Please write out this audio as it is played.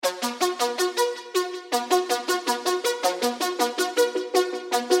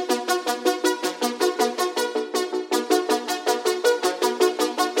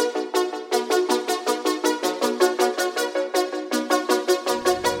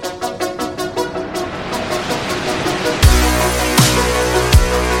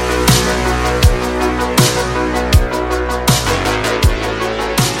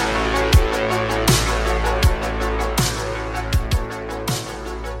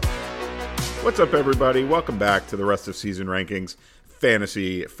What's up, everybody? Welcome back to the Rest of Season Rankings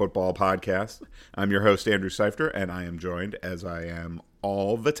Fantasy Football Podcast. I'm your host, Andrew Seifter, and I am joined, as I am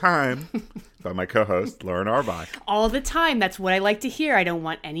all the time, by my co-host, Lauren Arbach. All the time. That's what I like to hear. I don't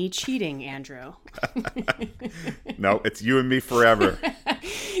want any cheating, Andrew. No, it's you and me forever.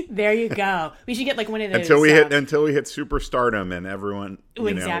 There you go. We should get like one of those. Until we hit superstardom and everyone,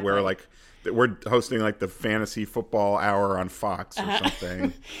 we're hosting like the fantasy football hour on Fox or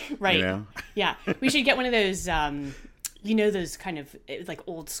something. Right. You know? Yeah. We should get one of those, those kind of like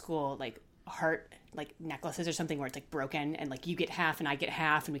old school, like heart, like necklaces or something where it's like broken and like you get half and I get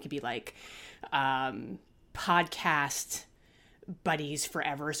half and we could be like podcast buddies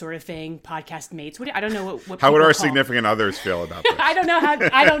forever sort of thing, podcast mates. I don't know what how would our significant others feel about this? I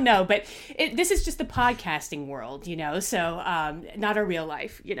don't know, but this is just the podcasting world, so not our real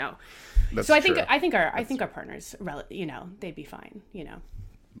life, That's so I true. think our partners, they'd be fine,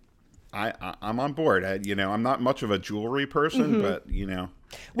 I'm on board. I'm not much of a jewelry person, but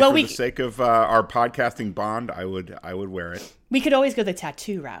Well, for the sake of our podcasting bond, I would wear it. We could always go the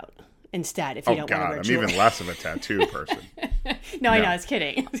tattoo route instead if you don't want to wear I'm jewelry. even less of a tattoo person. No, I know, I was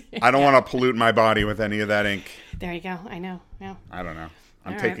kidding. I don't want to pollute my body with any of that ink. There you go. I know. Yeah. I don't know.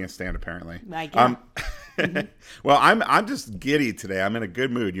 I'm All taking right. a stand apparently. I guess. Well, I'm just giddy today. I'm in a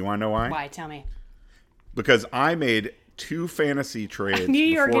good mood. You want to know why? Why? Tell me. Because I made 2 fantasy trades knew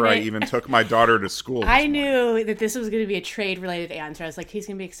you were before I gonna- even took my daughter to school. I knew that this was going to be a trade-related answer. I was like, he's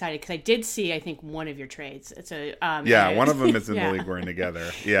going to be excited because I did see, I think, one of your trades. It's a one of them is in the league we're in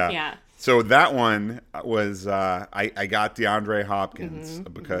together. Yeah. Yeah. So that one was I got DeAndre Hopkins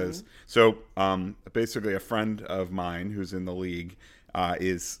because basically a friend of mine who's in the league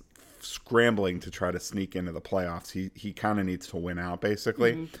is scrambling to try to sneak into the playoffs. He kind of needs to win out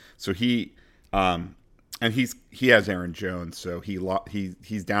basically. So he has Aaron Jones, so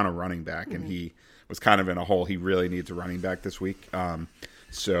he's down a running back, and he was kind of in a hole. He really needs a running back this week.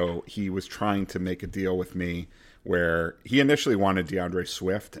 So he was trying to make a deal with me where he initially wanted DeAndre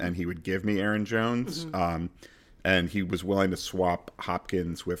Swift, and he would give me Aaron Jones, and he was willing to swap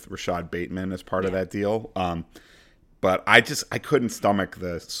Hopkins with Rashad Bateman as part of that deal. But I couldn't stomach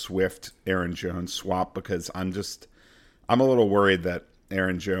the Swift Aaron Jones swap because I'm a little worried that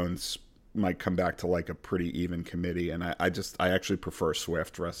Aaron Jones might come back to like a pretty even committee, and I actually prefer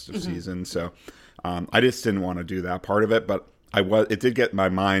Swift rest of season. So I just didn't want to do that part of it, but it did get my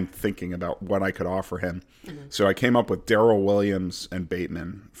mind thinking about what I could offer him. So I came up with Darrell Williams and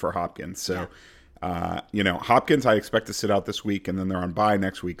Bateman for Hopkins. So Hopkins I expect to sit out this week, and then they're on bye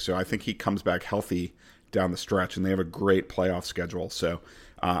next week. So I think he comes back healthy down the stretch, and they have a great playoff schedule. So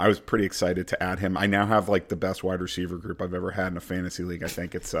I was pretty excited to add him. I now have like the best wide receiver group I've ever had in a fantasy league. I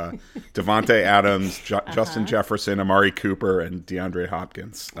think it's Devontae Adams, Justin Jefferson, Amari Cooper, and DeAndre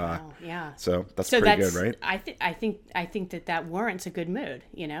Hopkins. Wow, yeah. So that's pretty good, right? I think that warrants a good mood,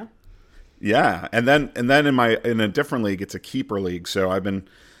 Yeah, and then in a different league, it's a keeper league. So I've been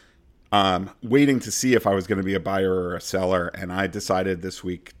waiting to see if I was going to be a buyer or a seller, and I decided this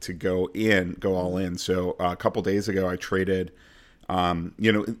week to go all in. So a couple days ago, I traded.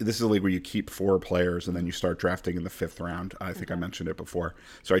 This is a league where you keep 4 players and then you start drafting in the 5th round. I think I mentioned it before.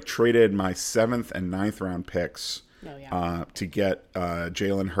 So I traded my 7th and 9th round picks to get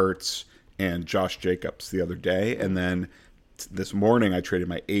Jalen Hurts and Josh Jacobs the other day, and then this morning I traded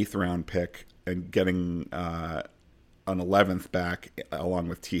my 8th round pick and getting an 11th back along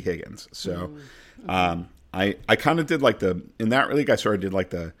with T. Higgins. So I kind of did like in that league I sort of did like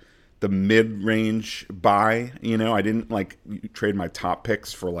the mid-range buy. I didn't like trade my top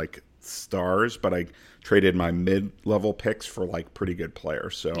picks for like stars, but I traded my mid-level picks for like pretty good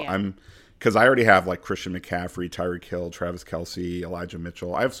players. So because I already have like Christian McCaffrey, Tyreek Hill, Travis Kelce, Elijah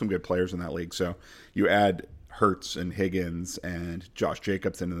Mitchell. I have some good players in that league. So you add Hurts and Higgins and Josh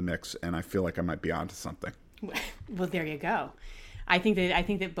Jacobs into the mix, and I feel like I might be onto something. Well, there you go. I think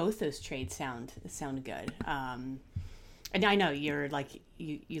that both those trades sound good. And I know you're like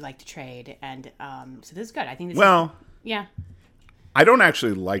you like to trade, and so this is good. I think. Yeah. I don't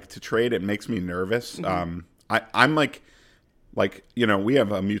actually like to trade. It makes me nervous. I'm like we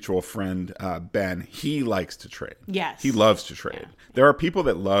have a mutual friend, Ben. He likes to trade. Yes. He loves to trade. Yeah. There are people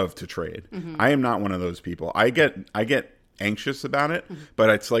that love to trade. I am not one of those people. I get anxious about it, but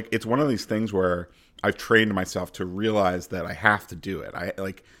it's one of these things where I've trained myself to realize that I have to do it.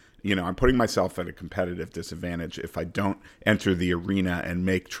 I'm putting myself at a competitive disadvantage if I don't enter the arena and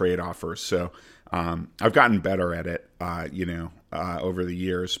make trade offers. So I've gotten better at it, over the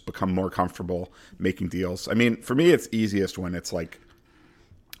years, become more comfortable making deals. I mean, for me, it's easiest when it's like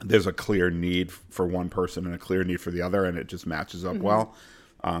there's a clear need for one person and a clear need for the other, and it just matches up well.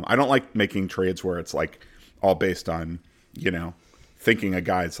 I don't like making trades where it's like all based on, thinking a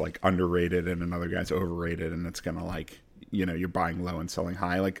guy's like underrated and another guy's overrated, and it's gonna like, you're buying low and selling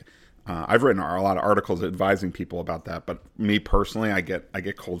high. Like I've written a lot of articles advising people about that, but me personally, I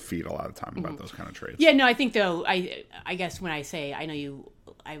get cold feet a lot of the time about those kind of trades. Yeah, no, I think though, I guess when I say I know you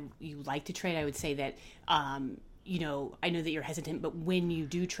like to trade, I would say that I know that you're hesitant, but when you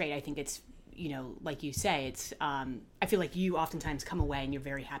do trade, I think it's like you say, it's I feel like you oftentimes come away and you're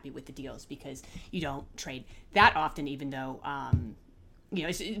very happy with the deals because you don't trade that often, even though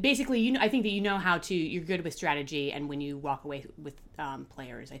it's basically, I think that you're good with strategy, and when you walk away with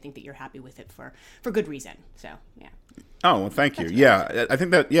players, I think that you're happy with it for good reason. So, yeah. Oh, well, thank you. Yeah, I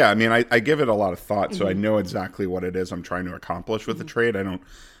think that, I mean, I give it a lot of thought, so I know exactly what it is I'm trying to accomplish with the trade. I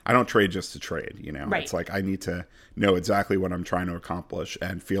don't trade just to trade, Right. It's like I need to know exactly what I'm trying to accomplish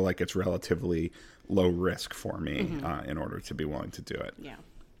and feel like it's relatively low risk for me in order to be willing to do it. Yeah.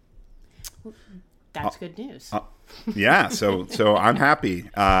 Well, that's good news. Yeah, so I'm happy.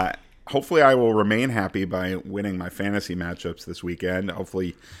 Hopefully I will remain happy by winning my fantasy matchups this weekend.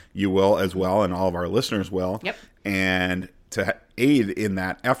 Hopefully you will as well, and all of our listeners will. Yep. And to aid in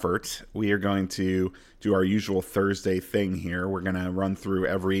that effort, we are going to do our usual Thursday thing here. We're going to run through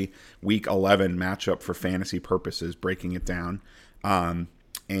every Week 11 matchup for fantasy purposes, breaking it down.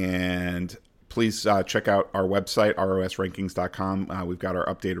 And please check out our website, rosrankings.com. We've got our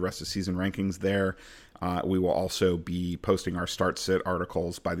updated rest of season rankings there. We will also be posting our start-sit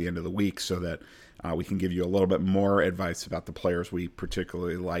articles by the end of the week so that we can give you a little bit more advice about the players we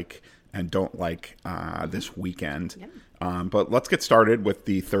particularly like and don't like this weekend. Yep. But let's get started with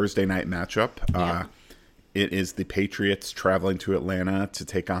the Thursday night matchup. Yeah. It is the Patriots traveling to Atlanta to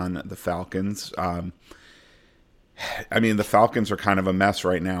take on the Falcons. I mean, the Falcons are kind of a mess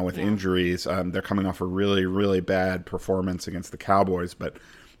right now with injuries. They're coming off a really, really bad performance against the Cowboys, but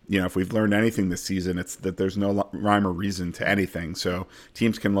if we've learned anything this season, it's that there's no rhyme or reason to anything. So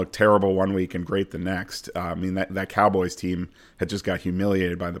teams can look terrible one week and great the next. I mean, that Cowboys team had just got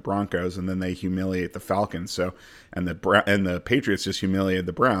humiliated by the Broncos, and then they humiliate the Falcons. So and the Patriots just humiliated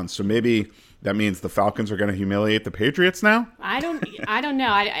the Browns. So maybe that means the Falcons are going to humiliate the Patriots now? I don't know. I don't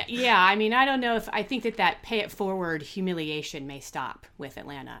know if I think that pay it forward humiliation may stop with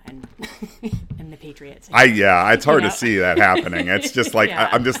Atlanta and and the Patriots. It's hard to see that happening. It's just like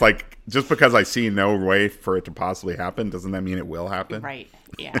I'm just like, just because I see no way for it to possibly happen, doesn't that mean it will happen? Right.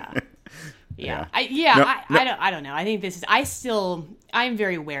 Yeah. Yeah. I don't know. I think I'm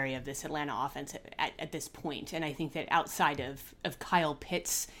very wary of this Atlanta offense at this point, and I think that outside of Kyle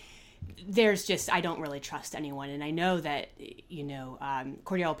Pitts, there's just, I don't really trust anyone. And I know that,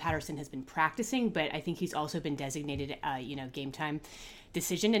 Cordarrelle Patterson has been practicing, but I think he's also been designated, game time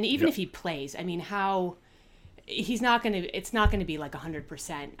decision. And even if he plays, I mean, it's not going to be like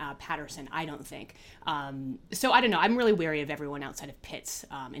 100% Patterson, I don't think. So I don't know. I'm really wary of everyone outside of Pitts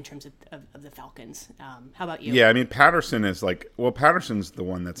in terms of the Falcons. How about you? Yeah, I mean, Patterson's the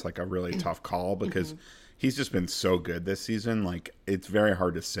one that's like a really tough call because he's just been so good this season. Like, it's very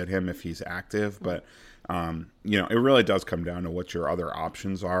hard to sit him if he's active, but it really does come down to what your other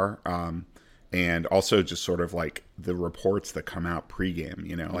options are. And also just sort of like the reports that come out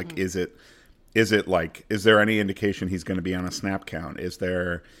pregame, like, is there any indication he's going to be on a snap count? Is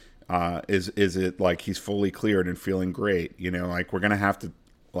there, is it like he's fully cleared and feeling great? Like, we're going to have to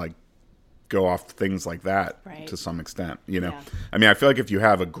like go off things like that to some extent, I mean, I feel like if you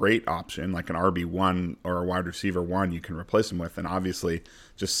have a great option, like an RB1 or a wide receiver 1, you can replace him with, and obviously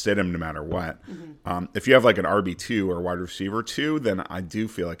just sit him no matter what. If you have like an RB2 or wide receiver 2, then I do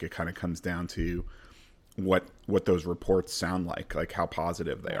feel like it kind of comes down to what those reports sound like how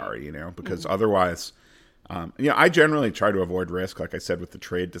positive they are, because otherwise, I generally try to avoid risk, like I said, with the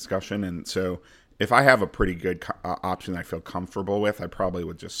trade discussion. And so if I have a pretty good option I feel comfortable with, I probably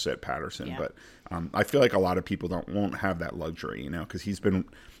would just sit Patterson. Yeah. But I feel like a lot of people won't have that luxury, because he's been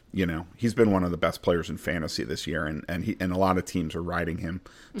one of the best players in fantasy this year, and a lot of teams are riding him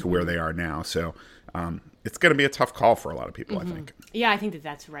to where they are now. So it's going to be a tough call for a lot of people, I think. Yeah, I think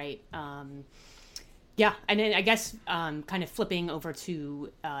that's right. Yeah, and then I guess kind of flipping over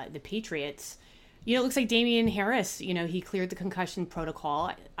to the Patriots, it looks like Damian Harris, he cleared the concussion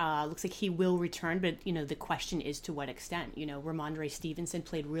protocol. Looks like he will return, but, the question is to what extent. Ramondre Stevenson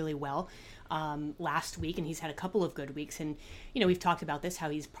played really well last week, and he's had a couple of good weeks. And, we've talked about this, how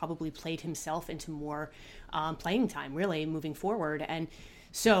he's probably played himself into more playing time, really, moving forward. And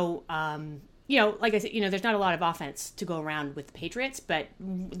so, like I said, there's not a lot of offense to go around with the Patriots, but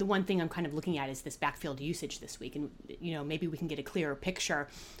the one thing I'm kind of looking at is this backfield usage this week. And, maybe we can get a clearer picture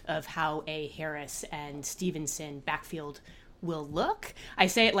of how a Harris and Stevenson backfield will look. I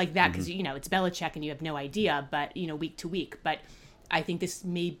say it like that because it's Belichick and you have no idea, but week to week. But I think this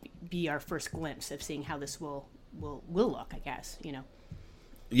may be our first glimpse of seeing how this will look. I guess.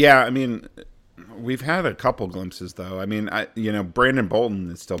 Yeah, I mean, we've had a couple glimpses though. I mean, Brandon Bolton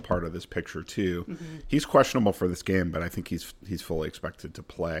is still part of this picture too. Mm-hmm. He's questionable for this game, but I think he's fully expected to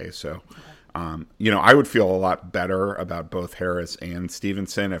play. So, I would feel a lot better about both Harris and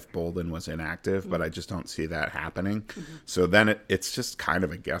Stevenson if Bolden was inactive, but I just don't see that happening. Mm-hmm. So then it's just kind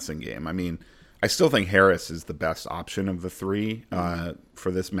of a guessing game. I mean, I still think Harris is the best option of the three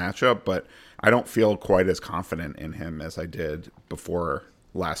for this matchup, but I don't feel quite as confident in him as I did before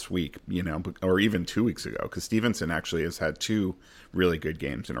last week, or even 2 weeks ago, because Stevenson actually has had 2 really good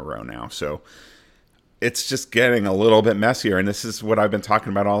games in a row now. So it's just getting a little bit messier. And this is what I've been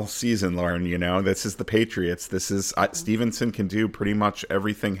talking about all season, Lauren. This is the Patriots. This is Stevenson can do pretty much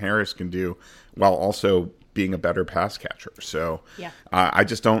everything Harris can do while also being a better pass catcher. So yeah. I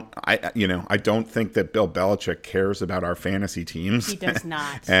just don't, I don't think that Bill Belichick cares about our fantasy teams. He does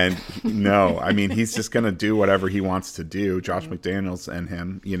not. And no, I mean, he's just going to do whatever he wants to do, Josh McDaniels and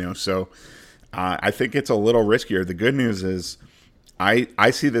him, so I think it's a little riskier. The good news is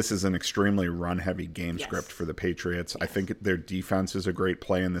I see this as an extremely run-heavy game script for the Patriots. Yes. I think their defense is a great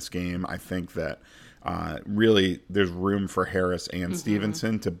play in this game. I think that really there's room for Harris and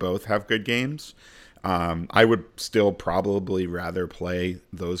Stevenson to both have good games. I would still probably rather play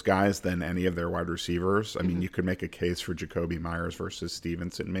those guys than any of their wide receivers. I mean, you could make a case for Jacoby Myers versus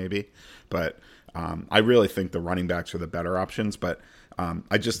Stevenson maybe, but I really think the running backs are the better options. But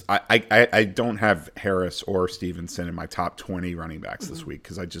I don't have Harris or Stevenson in my top 20 running backs this week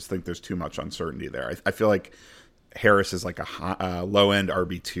because I just think there's too much uncertainty there. I feel like Harris is like a low-end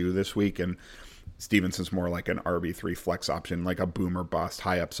RB2 this week, and Stevenson's more like an RB3 flex option, like a boomer bust,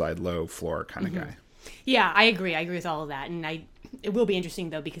 high upside, low floor kind of guy. Yeah, I agree. I agree with all of that. And it will be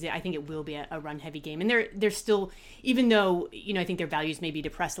interesting, though, because I think it will be a run-heavy game. And they're still, even though, I think their values may be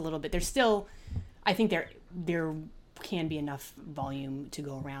depressed a little bit, they're still, I think there can be enough volume to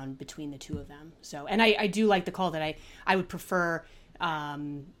go around between the two of them. So, and I do like the call that I would prefer,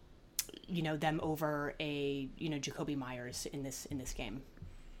 them over a, Jacoby Myers in this game.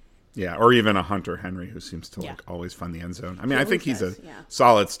 Yeah, or even a Hunter Henry who seems to always find the end zone. I mean, I think he's a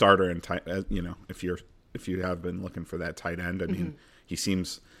solid starter and if you have been looking for that tight end. I mean, he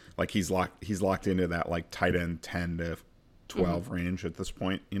seems like he's locked into that like tight end 10 to 12 range at this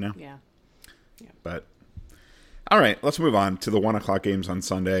point. Yeah. But all right, let's move on to the 1:00 games on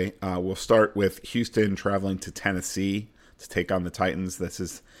Sunday. We'll start with Houston traveling to Tennessee to take on the Titans. This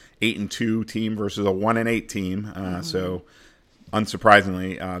is 8-2 team versus a 1-8 team. So.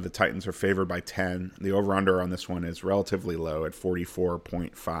 Unsurprisingly, the Titans are favored by 10. The over-under on this one is relatively low at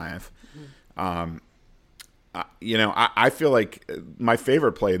 44.5. I feel like my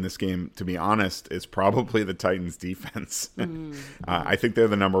favorite play in this game, to be honest, is probably the Titans' defense. I think they're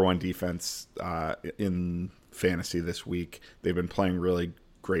the number one defense in fantasy this week. They've been playing really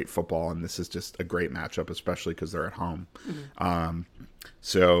great football, and this is just a great matchup, especially because they're at home.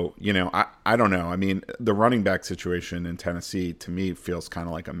 So, I don't know. I mean, the running back situation in Tennessee, to me, feels kind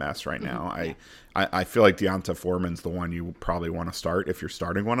of like a mess right now. I feel like Deonta Foreman's the one you probably want to start if you're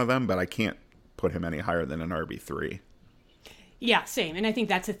starting one of them, but I can't put him any higher than an RB3. Yeah, same. And I think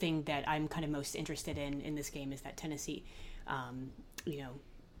that's the thing that I'm kind of most interested in this game is that Tennessee,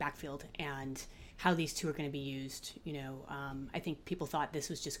 backfield and how these two are going to be used. I think people thought this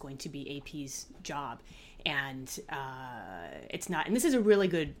was just going to be AP's job, and it's not. And this is a really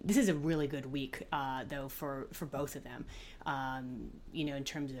good week, though, for both of them. In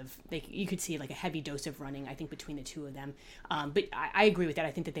terms of you could see like a heavy dose of running, I think, between the two of them. But I agree with that.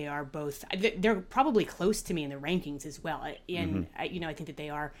 I think that they are both. They're probably close to me in the rankings as well. And I think that they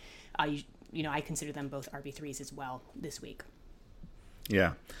are. I consider them both RB3s as well this week.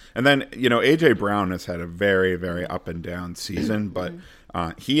 Yeah. And then, A.J. Brown has had a very, very up and down season, but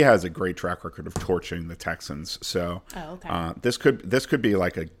he has a great track record of torching the Texans. So this could be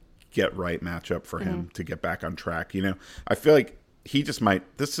like a get right matchup for him to get back on track. I feel like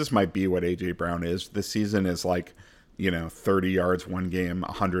this just might be what A.J. Brown is. This season is like, 30 yards one game,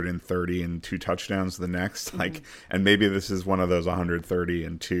 130 and 2 touchdowns the next. And maybe this is one of those 130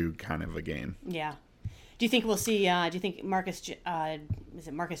 and 2 kind of a game. Yeah. Do you think we'll see? Do you think Marcus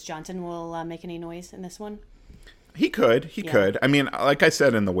Johnson will make any noise in this one? He could. He could. I mean, like I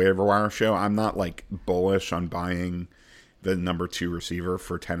said in the waiver wire show, I'm not like bullish on buying the number 2 receiver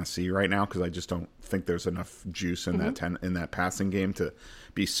for Tennessee right now because I just don't think there's enough juice in that passing game to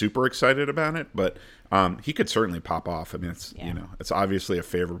be super excited about it. But he could certainly pop off. I mean, it's it's obviously a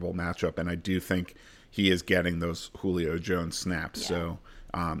favorable matchup, and I do think he is getting those Julio Jones snaps. Yeah.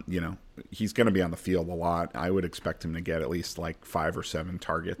 So, he's going to be on the field a lot. I would expect him to get at least like 5 or 7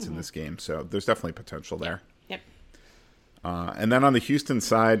 targets in this game. So there's definitely potential there. Yep. And then on the Houston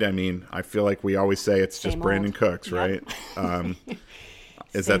side, I mean, I feel like we always say it's just Brandon Cooks, right?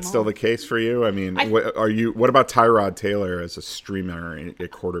 Is that still the case for you? I mean, what about Tyrod Taylor as a streamer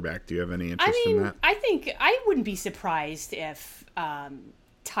at quarterback? Do you have any interest in that? I think I wouldn't be surprised if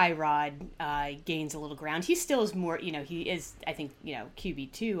Tyrod gains a little ground. He still is more, he is, I think,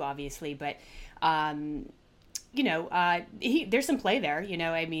 QB2 obviously, but there's some play there.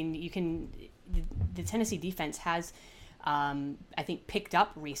 I mean, the Tennessee defense has, I think, picked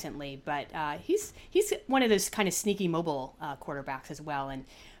up recently, but he's one of those kind of sneaky mobile quarterbacks as well, and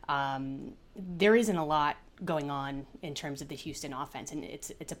there isn't a lot going on in terms of the Houston offense, and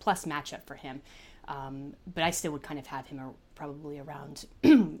it's a plus matchup for him. But I still would kind of have him probably around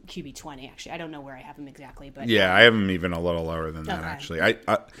QB 20. Actually, I don't know where I have him exactly, but yeah, I have him even a little lower than that. Okay. Actually,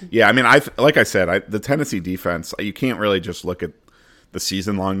 like I said, the Tennessee defense, you can't really just look at the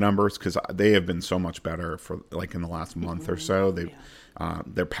season-long numbers because they have been so much better for like in the last month or so.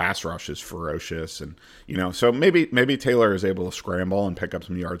 Their pass rush is ferocious, and so maybe Taylor is able to scramble and pick up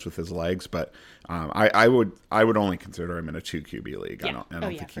some yards with his legs, but I would only consider him in a 2 QB league. Yeah. I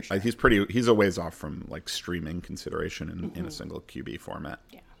don't think he's a ways off from like streaming consideration in a single QB format.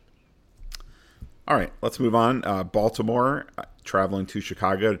 Yeah. All right, let's move on. Baltimore traveling to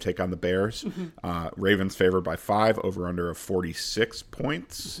Chicago to take on the Bears. Ravens favored by 5, over under of 46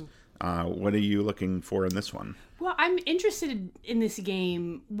 points. What are you looking for in this one? Well, I'm interested in this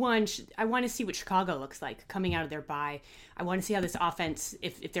game. One, I want to see what Chicago looks like coming out of their bye. I want to see how this offense,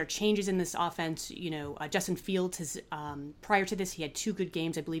 if there are changes in this offense. Justin Fields has, prior to this, he had 2 good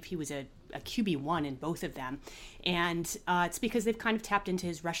games. I believe he was a QB1 in both of them. And it's because they've kind of tapped into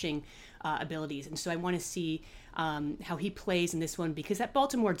his rushing abilities. And so I want to see how he plays in this one, because that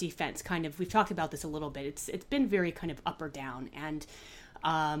Baltimore defense we've talked about this a little bit. It's been very kind of up or down. And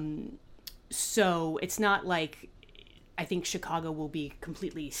so it's not like I think Chicago will be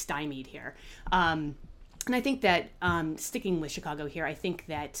completely stymied here. And I think that sticking with Chicago here, I think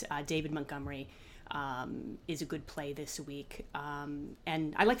that David Montgomery is a good play this week.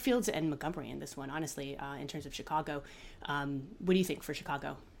 And I like Fields and Montgomery in this one, honestly, in terms of Chicago. What do you think for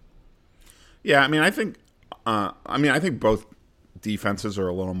Chicago? Yeah, I think both defenses are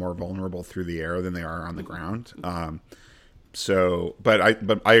a little more vulnerable through the air than they are on the ground. But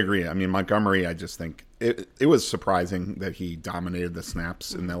I agree. Montgomery, I just think it was surprising that he dominated the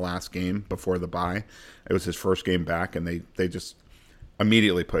snaps in the last game before the bye. It was his first game back, and they just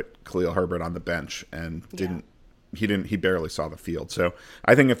immediately put Khalil Herbert on the bench and he barely saw the field. So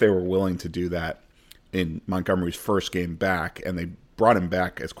I think if they were willing to do that in Montgomery's first game back, and they brought him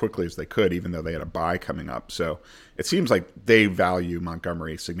back as quickly as they could, even though they had a bye coming up. So it seems like they value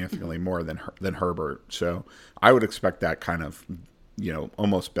Montgomery significantly more than Herbert. So I would expect that kind of,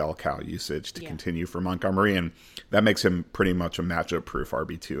 almost bell cow usage to continue for Montgomery. And that makes him pretty much a matchup-proof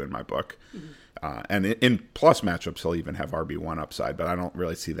RB2 in my book. And in plus matchups, he'll even have RB1 upside, but I don't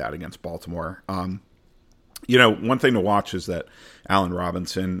really see that against Baltimore. One thing to watch is that Allen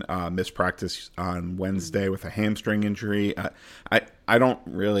Robinson missed practice on Wednesday with a hamstring injury. I don't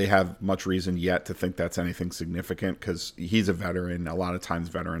really have much reason yet to think that's anything significant because he's a veteran. A lot of times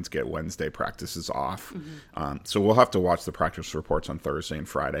veterans get Wednesday practices off. So we'll have to watch the practice reports on Thursday and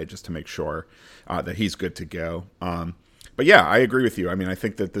Friday just to make sure that he's good to go. But yeah, I agree with you. I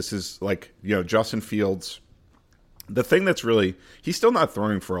think that this is like, Justin Fields. The thing that's really, he's still not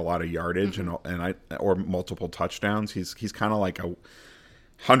throwing for a lot of yardage or multiple touchdowns. He's kind of like a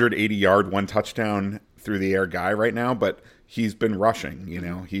 180-yard, 1 touchdown through the air guy right now, but he's been rushing.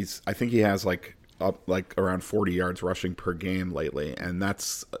 I think he has like around 40 yards rushing per game lately, and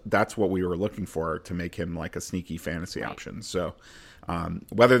that's what we were looking for to make him like a sneaky fantasy option. So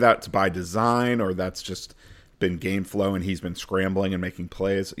whether that's by design or that's just been game flow and he's been scrambling and making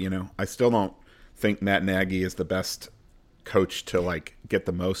plays, I still don't think Matt Nagy is the best coach to like get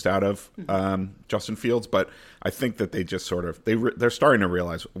the most out of Justin Fields, but I think that they just sort of they're starting to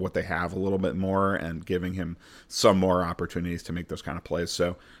realize what they have a little bit more and giving him some more opportunities to make those kind of plays.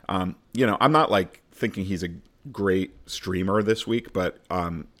 So I'm not like thinking he's a great streamer this week, but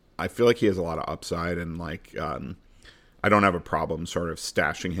I feel like he has a lot of upside, and like I don't have a problem sort of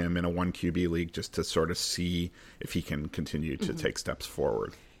stashing him in a 1 QB league just to sort of see if he can continue to take steps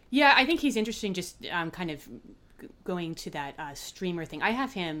forward. Yeah, I think he's interesting, just kind of going to that streamer thing. I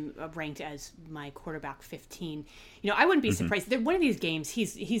have him ranked as my quarterback 15. I wouldn't be surprised. One of these games,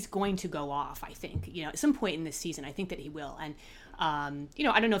 he's going to go off, I think. At some point in this season, I think that he will. And I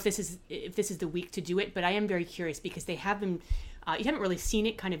don't know if this is the week to do it, but I am very curious because they have been. You haven't really seen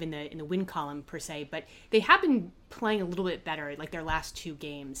it kind of in the win column per se, but they have been playing a little bit better, like their last 2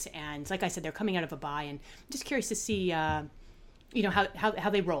 games. And like I said, they're coming out of a bye, and I'm just curious to see, how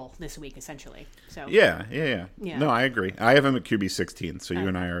they roll this week, essentially. So yeah. No, I agree. I have him at QB 16, so you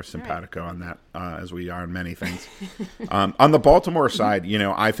and I are simpatico on that, as we are on many things. On the Baltimore side,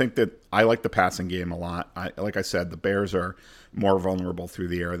 I think that I like the passing game a lot. Like I said, the Bears are more vulnerable through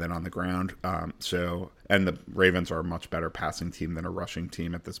the air than on the ground. And the Ravens are a much better passing team than a rushing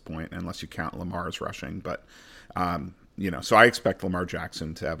team at this point, unless you count Lamar's rushing. But, so I expect Lamar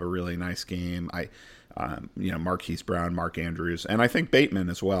Jackson to have a really nice game. Marquise Brown, Mark Andrews, and I think Bateman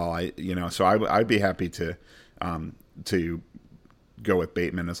as well. I'd be happy to go with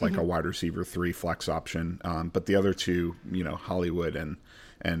Bateman as like a wide receiver 3 flex option. But the other two, Hollywood and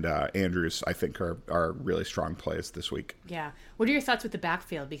Andrews, I think are really strong plays this week. Yeah. What are your thoughts with the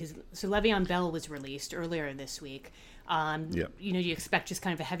backfield? Because Le'Veon Bell was released earlier this week. Do you expect just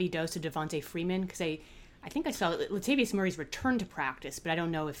kind of a heavy dose of Devontae Freeman? Because I think I saw Latavius Murray's return to practice, but I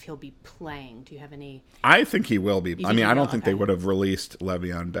don't know if he'll be playing. Do you have any? I think he will be. I don't think they would have released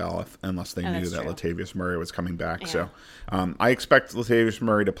Le'Veon Bell unless they knew that Latavius Murray was coming back. Yeah. So I expect Latavius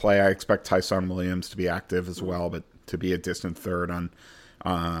Murray to play. I expect Tyson Williams to be active as well, but to be a distant third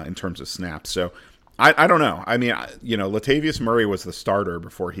in terms of snaps. So I don't know. Latavius Murray was the starter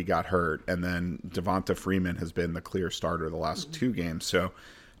before he got hurt, and then Devonta Freeman has been the clear starter the last 2 games. So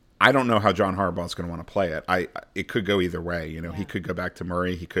I don't know how John Harbaugh is going to want to play it. It could go either way. He could go back to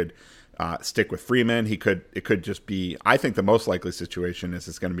Murray. He could stick with Freeman. It could just be. I think the most likely situation is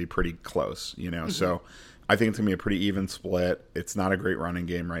it's going to be pretty close. So I think it's going to be a pretty even split. It's not a great running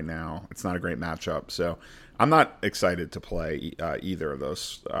game right now. It's not a great matchup. So I'm not excited to play either of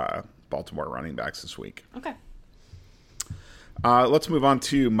those Baltimore running backs this week. Okay. Let's move on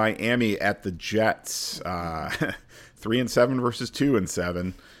to Miami at the Jets. 3-7 versus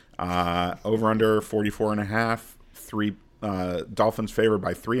 2-7. Over under 44.5. Dolphins favored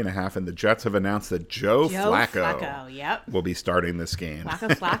by 3.5, and the Jets have announced that Joe Flacco will be starting this game.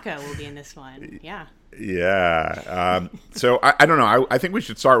 Flacco will be in this one. Yeah. Yeah. So I don't know. I think we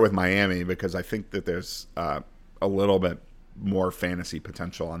should start with Miami because I think that there's a little bit more fantasy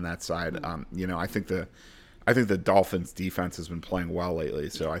potential on that side. I think the Dolphins defense has been playing well lately,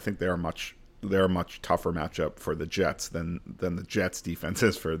 so I think they're a much tougher matchup for the Jets than the Jets defense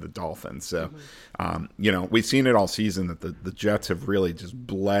is for the Dolphins. So, we've seen it all season that the Jets have really just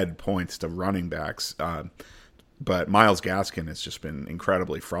bled points to running backs. But Myles Gaskin has just been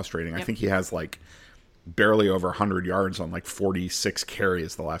incredibly frustrating. Yep. I think he has barely over 100 yards on 46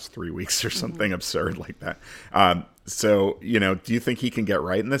 carries the last 3 weeks or something absurd like that. So, do you think he can get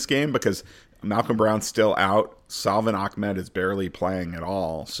right in this game? Because Malcolm Brown's still out. Salvin Ahmed is barely playing at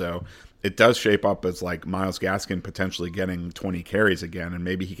all. So it does shape up as Myles Gaskin potentially getting 20 carries again, and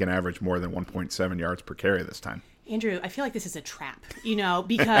maybe he can average more than 1.7 yards per carry this time. Andrew, I feel like this is a trap,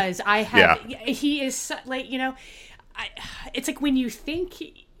 because I have, he is it's like when you think,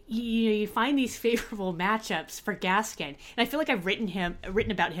 you find these favorable matchups for Gaskin, and I feel like I've written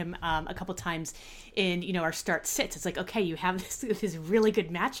about him a couple times in, our start sits. It's like, okay, you have this really good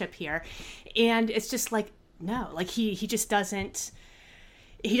matchup here, and it's just no, he just doesn't.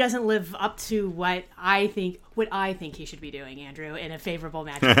 He doesn't live up to what I think he should be doing, Andrew, in a favorable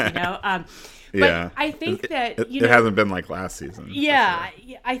matchup. But I think that it hasn't been like last season. Yeah,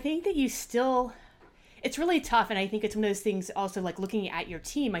 sure. I think that you still. It's really tough, and I think it's one of those things. Also, looking at your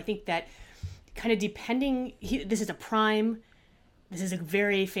team, I think that kind of depending. This is a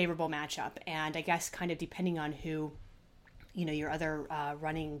very favorable matchup, and I guess kind of depending on who, your other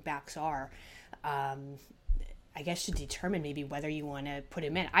running backs are. I guess to determine maybe whether you want to put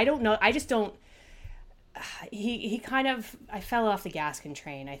him in. I don't know. I just don't. He kind of. I fell off the Gaskin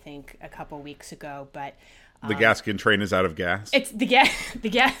train, I think, a couple weeks ago, but. The Gaskin train is out of gas? It's the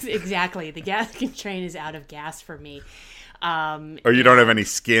gas, exactly. The Gaskin train is out of gas for me. Or you don't have any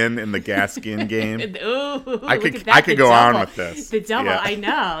skin in the Gaskin game? Ooh, I could go on with this. The double, yeah. I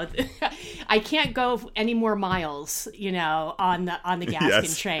know. I can't go any more miles, on the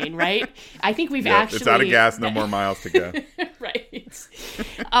Gaskin train, right? I think we've actually... It's out of gas, no more miles to go. Right.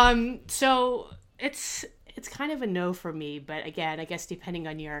 So it's kind of a no for me, but again, I guess depending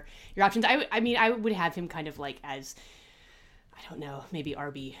on your options, I would have him kind of as, I don't know, maybe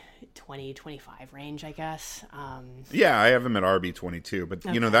RB 20, 25 range, I guess. Yeah, I have him at RB 22, but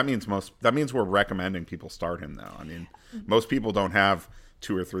okay. That means we're recommending people start him though. I mean, most people don't have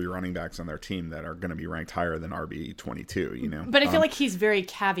 2 or 3 running backs on their team that are going to be ranked higher than RB22, you know. But I feel like he's very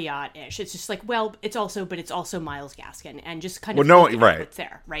caveat-ish. It's just like, well, it's also Myles Gaskin, and just kind of what's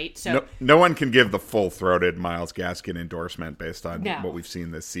there, right? So no one can give the full-throated Myles Gaskin endorsement based on what we've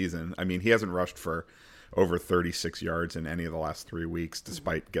seen this season. I mean, he hasn't rushed for over 36 yards in any of the last 3 weeks,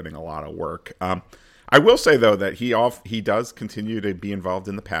 despite getting a lot of work. I will say though that he does continue to be involved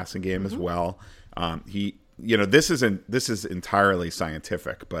in the passing game as well. This is entirely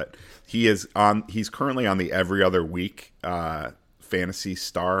scientific, but he's currently on the every other week fantasy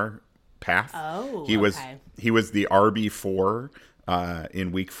star path. Oh, he was the RB4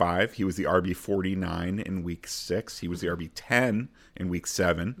 in week 5. He was the RB49 in week 6. He was the RB10 in week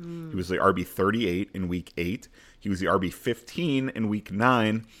 7. He was the RB38 in week 8. He was the RB15 in week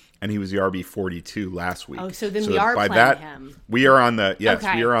 9. And he was the RB42 last week. Oh, so then we are playing him. We are on the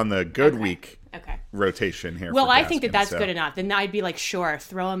we are on the good week rotation here. Well, I think that's good enough. Then I'd be like, sure,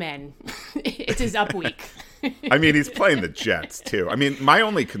 throw him in. It's his up week. I mean, he's playing the Jets too. I mean, my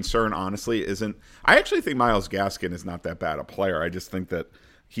only concern, honestly, isn't. I actually think Myles Gaskin is not that bad a player. I just think that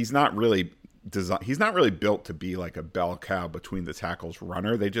he's not really built to be like a bell cow between the tackles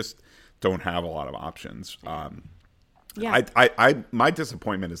runner. They just don't have a lot of options. Yeah. My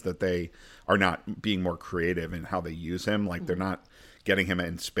disappointment is that they are not being more creative in how they use him. Like they're not getting him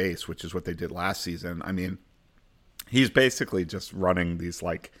in space, which is what they did last season. I mean, he's basically just running these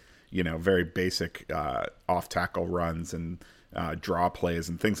very basic off tackle runs and draw plays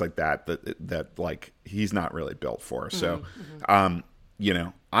and things like that like he's not really built for. So, I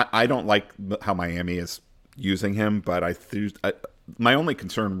don't like how Miami is using him, but my only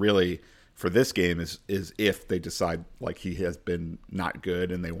concern really for this game is if they decide like he has been not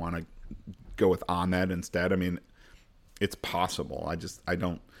good and they want to go with Ahmed instead. I mean, it's possible.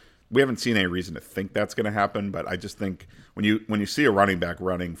 We haven't seen any reason to think that's going to happen, but I just think when you see a running back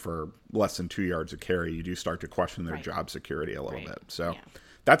running for less than 2 yards a carry, you do start to question their job security a little bit. So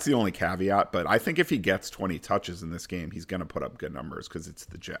that's the only caveat. But I think if he gets 20 touches in this game, he's going to put up good numbers because it's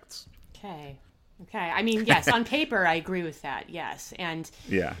the Jets. Okay. I mean, yes, on paper, I agree with that. Yes, and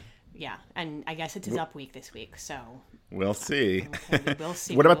yeah, and I guess it's his up week this week, so we'll see. Okay, we'll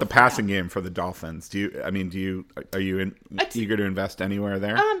see. What about the passing game for the Dolphins? Are you eager to invest anywhere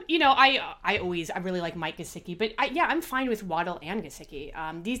there? I really like Mike Gesicki, but I'm fine with Waddle and Gesicki.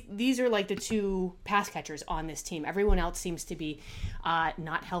 These are like the two pass catchers on this team. Everyone else seems to be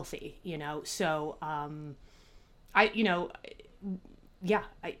not healthy, So I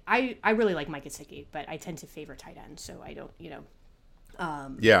really like Mike Gesicki, but I tend to favor tight end, so I don't,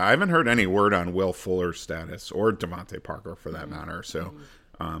 I haven't heard any word on Will Fuller's status or Devontae Parker for that matter. So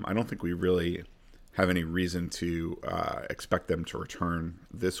I don't think we really have any reason to expect them to return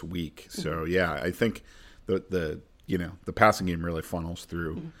this week. So I think the passing game really funnels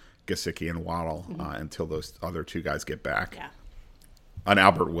through Gesicki and Waddle until those other two guys get back. Yeah. An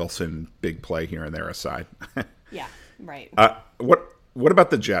Albert Wilson big play here and there aside. Yeah. Right. What about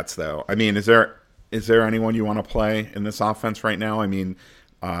the Jets though? I mean, is there anyone you want to play in this offense right now? I mean,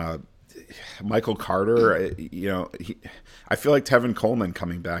 Michael Carter, I feel like Tevin Coleman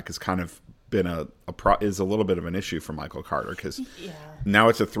coming back has kind of been is a little bit of an issue for Michael Carter because now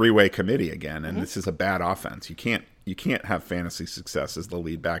it's a 3-way committee again, and this is a bad offense. You can't have fantasy success as the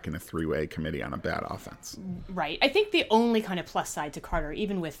lead back in a 3-way committee on a bad offense. Right. I think the only kind of plus side to Carter,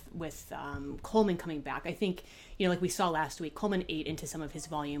 even with Coleman coming back, I think, like we saw last week, Coleman ate into some of his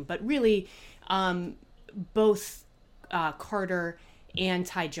volume, but really both Carter and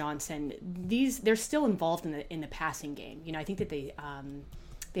Ty Johnson, they're still involved in the passing game. I think that they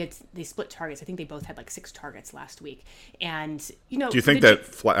split targets. I think they both had like 6 targets last week. And do you think that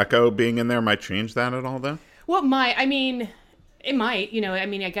Flacco being in there might change that at all though? Well, it might. I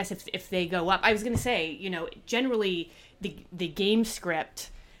guess if they go up, I was going to say, generally the game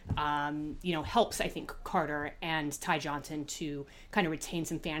script, helps, I think, Carter and Ty Johnson to kind of retain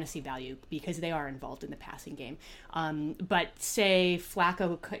some fantasy value because they are involved in the passing game. But say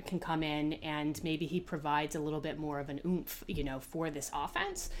Flacco can come in and maybe he provides a little bit more of an oomph, for this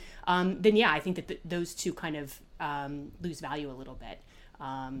offense. Then I think that those two kind of lose value a little bit.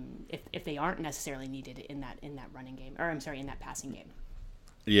 If they aren't necessarily needed in that running game, or I'm sorry, in that passing game.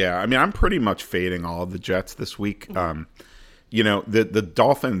 Yeah, I mean, I'm pretty much fading all of the Jets this week. The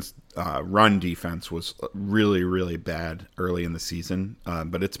Dolphins' run defense was really, really bad early in the season,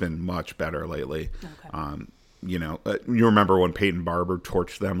 but it's been much better lately. Okay. You remember when Peyton Barber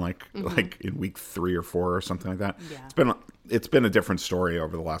torched them like in week 3 or 4 or something like that. Yeah. It's been a different story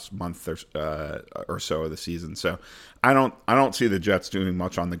over the last month or so of the season. So I don't see the Jets doing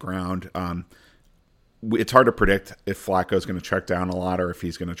much on the ground. it's hard to predict if Flacco's going to check down a lot or if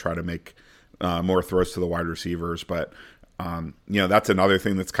he's going to try to make more throws to the wide receivers. But, that's another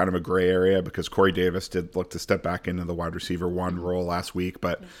thing that's kind of a gray area because Corey Davis did look to step back into the wide receiver one role last week,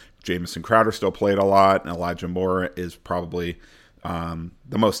 but Jamison Crowder still played a lot, and Elijah Moore is probably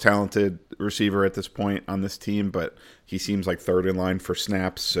the most talented receiver at this point on this team, but he seems like third in line for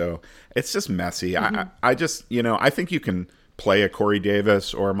snaps. So it's just messy. I just, I think you can play a Corey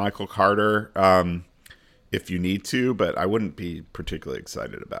Davis or Michael Carter if you need to, but I wouldn't be particularly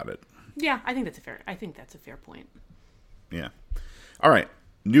excited about it. Yeah, I think that's a fair point. Yeah. All right.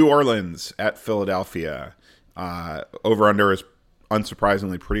 New Orleans at Philadelphia. Over under is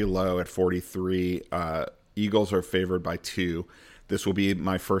unsurprisingly pretty low at 43. Eagles are favored by 2. This will be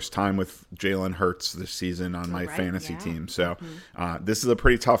my first time with Jalen Hurts this season on my fantasy team. So this is a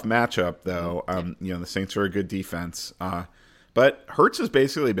pretty tough matchup, though. The Saints are a good defense. But Hurts has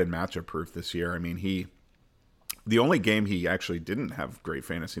basically been matchup proof this year. I mean, the only game he actually didn't have great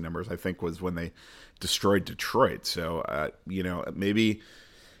fantasy numbers, I think, was when they destroyed Detroit. So, maybe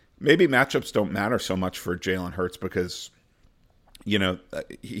matchups don't matter so much for Jalen Hurts because,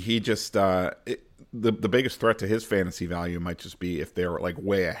 he just the biggest threat to his fantasy value might just be if they're like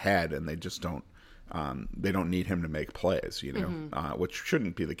way ahead and they just don't need him to make plays, which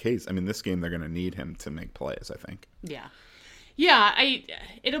shouldn't be the case. I mean, this game they're going to need him to make plays, I think. Yeah.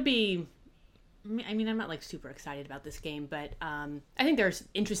 It'll be. I mean, I'm not like super excited about this game, but I think there's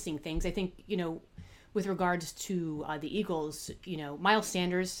interesting things. I think, with regards to the Eagles, Miles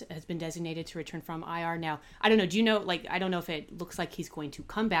Sanders has been designated to return from IR. Now, I don't know. Do you know, I don't know if it looks like he's going to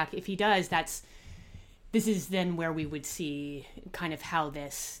come back. If he does, this is then where we would see kind of how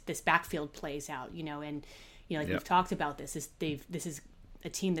this backfield plays out, and, we've talked about this. This is a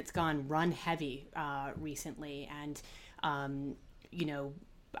team that's gone run heavy recently. And,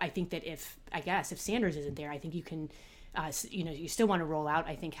 I think that if Sanders isn't there, I think you can, you still want to roll out,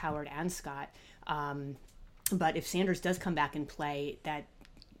 I think, Howard and Scott. But if Sanders does come back and play, that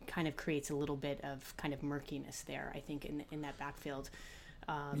kind of creates a little bit of kind of murkiness there, I think, in that backfield.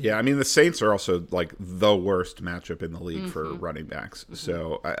 I mean, the Saints are also like the worst matchup in the league for running backs.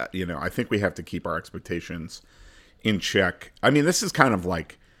 So, I think we have to keep our expectations in check. I mean, this is kind of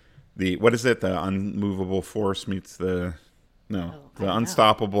like the unmovable force meets the...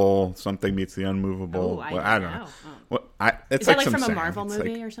 unstoppable something meets the unmovable. I don't know. It's is that like from a Marvel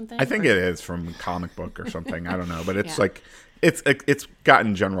movie or something? I think it is from a comic book or something. I don't know, but it's like it's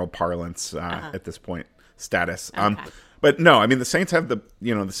gotten general parlance at this point status. Okay. But no, I mean the Saints have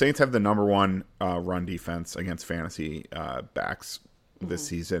the number one run defense against fantasy backs this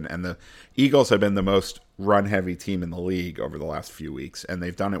season, and the Eagles have been the most run-heavy team in the league over the last few weeks, and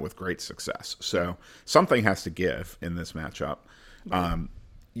they've done it with great success. So something has to give in this matchup. Right.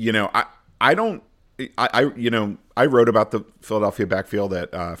 I wrote about the Philadelphia backfield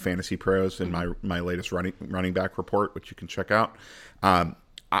at Fantasy Pros in my latest running back report, which you can check out.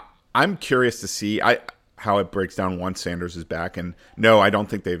 I'm curious to see how it breaks down once Sanders is back, and no, I don't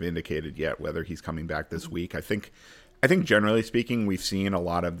think they've indicated yet whether he's coming back this week. I think generally speaking, we've seen a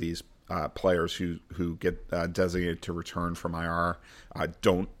lot of these players who get designated to return from IR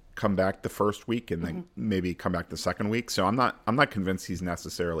don't come back the first week and then maybe come back the second week. So I'm not convinced he's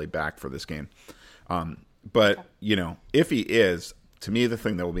necessarily back for this game. But if he is, to me, the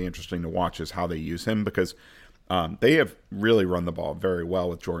thing that will be interesting to watch is how they use him because they have really run the ball very well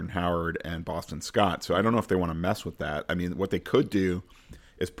with Jordan Howard and Boston Scott. So I don't know if they want to mess with that. I mean, what they could do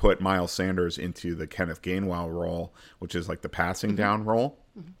is put Miles Sanders into the Kenneth Gainwell role, which is like the passing down role,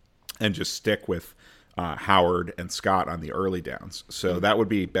 and just stick with Howard and Scott on the early downs. So that would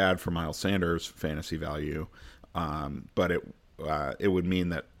be bad for Miles Sanders' fantasy value, but it would mean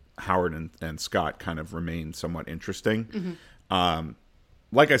that Howard and Scott kind of remain somewhat interesting.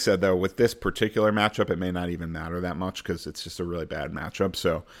 Like I said, though, with this particular matchup, it may not even matter that much because it's just a really bad matchup.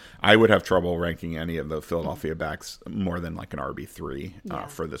 So I would have trouble ranking any of the Philadelphia backs more than like an RB3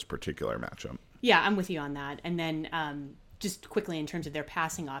 for this particular matchup. Yeah, I'm with you on that. And then just quickly in terms of their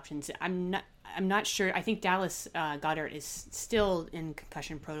passing options, I'm not sure. I think Dallas Goedert is still in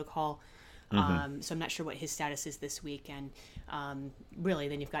concussion protocol. So I'm not sure what his status is this week. And really,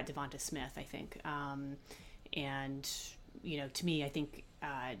 then you've got Devonta Smith, I think. And to me, I think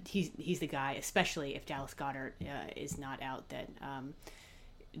he's the guy, especially if Dallas Goedert is not out,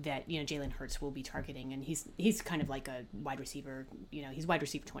 that Jalen Hurts will be targeting, and he's kind of like a wide receiver. He's wide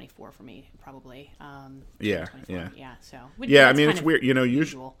receiver 24 for me, probably. Yeah. So I mean, it's weird.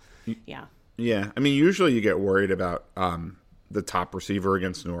 Usual. Yeah. I mean, usually you get worried about the top receiver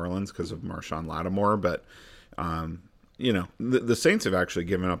against New Orleans because of Marshawn Lattimore, but the Saints have actually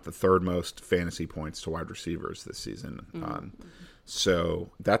given up the third most fantasy points to wide receivers this season. So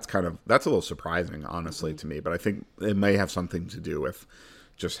that's a little surprising, honestly, to me. But I think it may have something to do with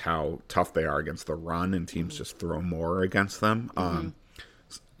just how tough they are against the run, and teams just throw more against them.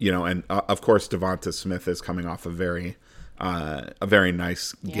 And of course, Devonta Smith is coming off a very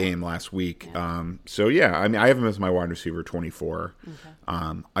nice game last week. So I mean, I have him as my wide receiver 24.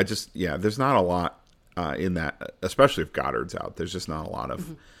 There's not a lot in that, especially if Goddard's out. There's just not a lot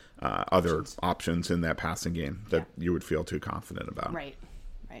of other options in that passing game that you would feel too confident about. Right.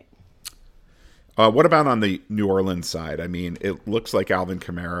 What about on the New Orleans side? I mean, it looks like Alvin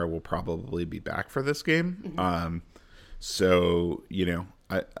Kamara will probably be back for this game. So,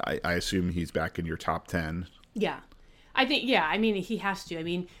 I assume he's back in your top 10. Yeah. I think, I mean, he has to. I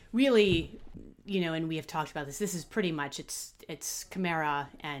mean, really, and we have talked about this. This is pretty much, it's Kamara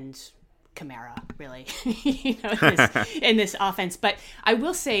and Kamara, really, in this offense. But I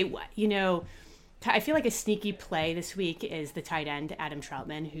will say, I feel like a sneaky play this week is the tight end, Adam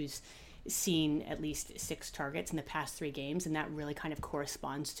Troutman, who's seen at least 6 targets in the past 3 games, and that really kind of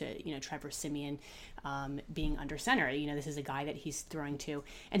corresponds to Trevor Siemian being under center. This is a guy that he's throwing to,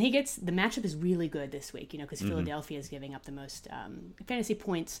 and the matchup is really good this week. Because Philadelphia is giving up the most fantasy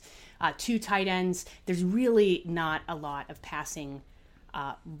points to tight ends. There's really not a lot of passing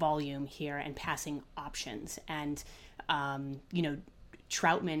volume here and passing options, and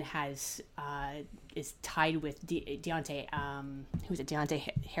Troutman is tied with Deontay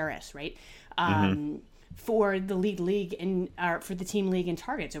Harris, right? For the for the team league in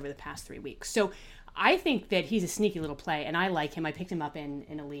targets over the past 3 weeks. So I think that he's a sneaky little play, and I like him. I picked him up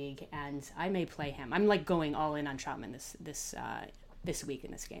in a league, and I may play him. I'm like going all in on Troutman this week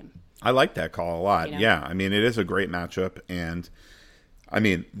in this game. I like that call a lot. Yeah, I mean, it is a great matchup, and I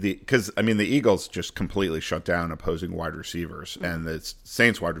mean, the Eagles just completely shut down opposing wide receivers, and the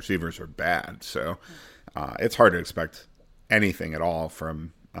Saints wide receivers are bad. So it's hard to expect anything at all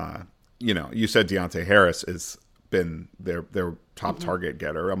from, you said Deontay Harris has been their top target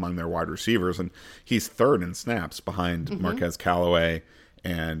getter among their wide receivers, and he's third in snaps behind Marquez Callaway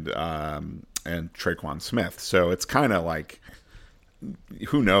and Traquan Smith. So it's kind of like,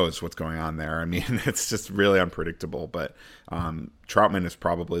 who knows what's going on there? I mean, it's just really unpredictable. But Troutman is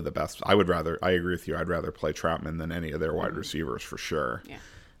probably the best. I agree with you. I'd rather play Troutman than any of their wide receivers for sure. Yeah.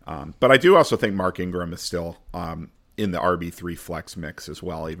 But I do also think Mark Ingram is still in the RB3 flex mix as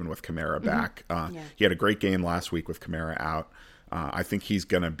well, even with Kamara back. He had a great game last week with Kamara out. I think he's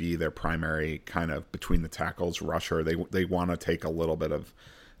going to be their primary kind of between the tackles rusher. They want to take a little bit of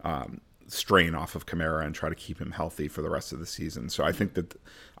strain off of Kamara and try to keep him healthy for the rest of the season. So I think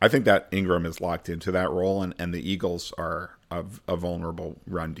that Ingram is locked into that role, and the Eagles are a vulnerable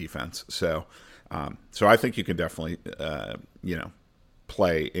run defense. So I think you can definitely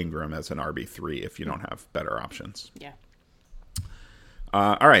play Ingram as an RB3 if you don't have better options. Yeah.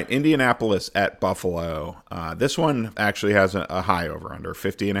 All right, Indianapolis at Buffalo. This one actually has a high over under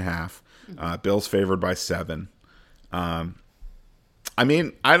 50.5. Bills favored by 7. I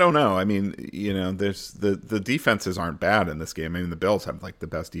mean, I don't know. I mean, there's the defenses aren't bad in this game. I mean, the Bills have like the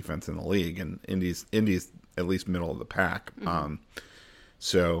best defense in the league, and Indy's at least middle of the pack. But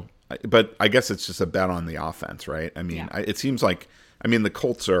I guess it's just a bet on the offense, right? I mean, it seems like, the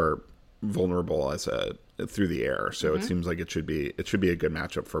Colts are vulnerable through the air, so it seems like it should be a good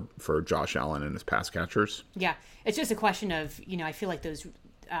matchup for Josh Allen and his pass catchers. Yeah, it's just a question of I feel like those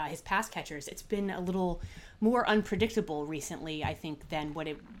his pass catchers. It's been a little more unpredictable recently, I think, than what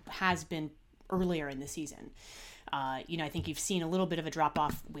it has been earlier in the season. I think you've seen a little bit of a drop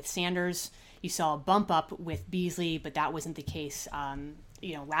off with Sanders. You saw a bump up with Beasley, but that wasn't the case.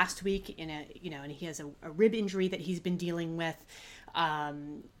 Last week and he has a rib injury that he's been dealing with. I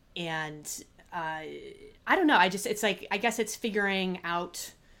don't know. It's like, I guess it's figuring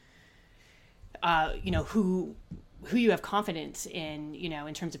out, who you have confidence in,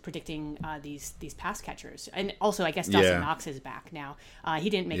 in terms of predicting these pass catchers. And also, I guess Dawson Knox is back now. He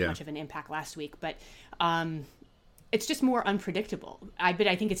didn't make much of an impact last week, but it's just more unpredictable. But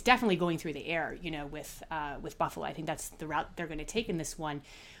I think it's definitely going through the air, with Buffalo. I think that's the route they're going to take in this one.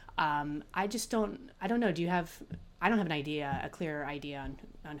 I don't know. I don't have a clear idea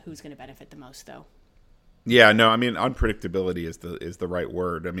on who's going to benefit the most, though. Yeah, no, unpredictability is the right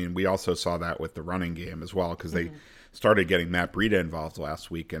word. We also saw that with the running game as well, because they started getting Matt Breida involved last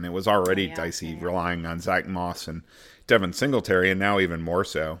week, and it was already dicey relying on Zach Moss and Devin Singletary, and now even more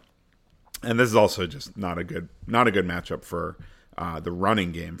so. And this is also just not a good matchup for the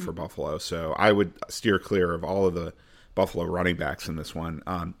running game for Buffalo. So I would steer clear of all of the Buffalo running backs in this one.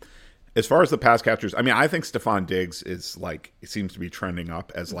 As far as the pass catchers, I mean, I think Stephon Diggs is like, it seems to be trending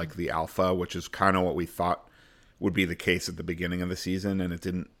up as like the alpha, which is kind of what we thought would be the case at the beginning of the season, and it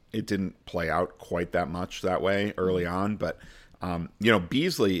didn't play out quite that much that way early on. But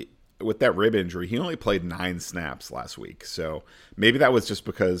Beasley, with that rib injury, he only played 9 snaps last week, so maybe that was just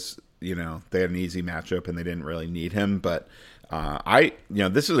because they had an easy matchup and they didn't really need him. But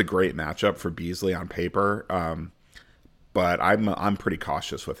this is a great matchup for Beasley on paper. But I'm pretty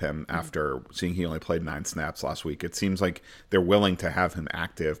cautious with him after seeing he only played 9 snaps last week. It seems like they're willing to have him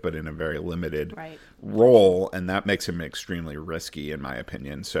active, but in a very limited role, and that makes him extremely risky, in my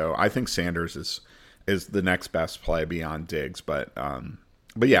opinion. So I think Sanders is the next best play beyond Diggs. But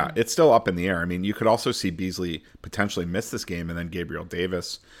yeah, it's still up in the air. I mean, you could also see Beasley potentially miss this game, and then Gabriel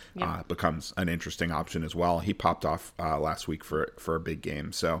Davis becomes an interesting option as well. He popped off last week for a big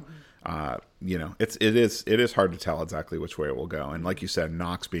game. So. It is hard to tell exactly which way it will go. And like you said,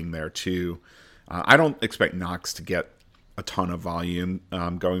 Knox being there too, I don't expect Knox to get a ton of volume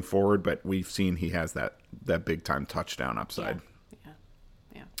going forward, but we've seen he has that big time touchdown upside.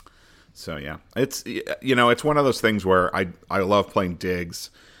 Yeah. So yeah, it's one of those things where I love playing Diggs.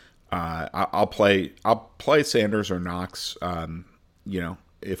 I'll play Sanders or Knox.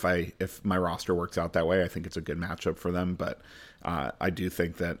 If my roster works out that way, I think it's a good matchup for them. But I do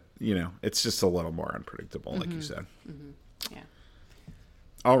think that it's just a little more unpredictable, like you said. Mm-hmm. Yeah.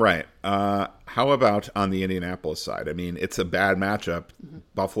 All right. How about on the Indianapolis side? I mean, it's a bad matchup.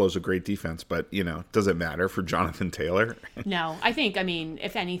 Buffalo's a great defense, but does it matter for Jonathan Taylor? No, I think. I mean,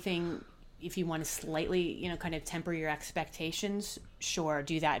 if anything, if you want to slightly, kind of temper your expectations, sure,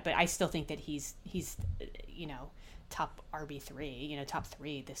 do that. But I still think that he's top RB3, top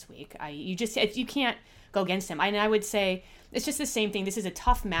 3 this week. You can't go against him. And I would say it's just the same thing. This is a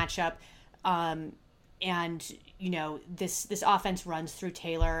tough matchup. And this offense runs through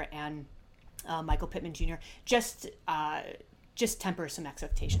Taylor and Michael Pittman Jr. Just temper some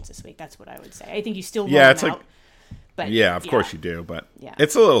expectations this week. That's what I would say. I think you still roll him out. But of course you do, but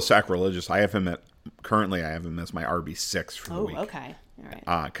it's a little sacrilegious. Currently I have him as my RB6 for the week. Oh, okay. All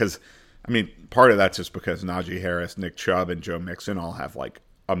right. Because part of that's just because Najee Harris, Nick Chubb, and Joe Mixon all have like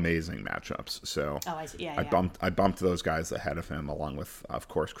amazing matchups. So I bumped those guys ahead of him, along with, of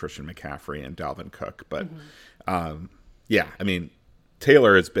course, Christian McCaffrey and Dalvin Cook. But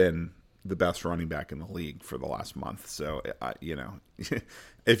Taylor has been the best running back in the league for the last month. So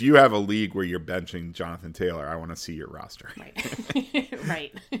if you have a league where you're benching Jonathan Taylor, I want to see your roster. Right.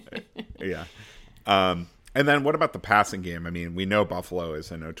 Right. Yeah. And then what about the passing game? I mean, we know Buffalo is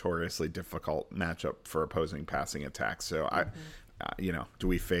a notoriously difficult matchup for opposing passing attacks. So do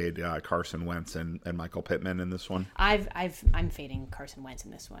we fade Carson Wentz and Michael Pittman in this one? I'm fading Carson Wentz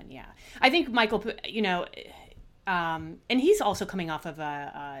in this one. Yeah, I think Michael, and he's also coming off of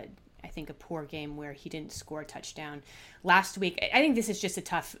I think a poor game where he didn't score a touchdown last week. I think this is just a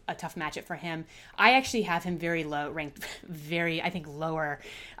tough matchup for him. I actually have him very low, ranked I think lower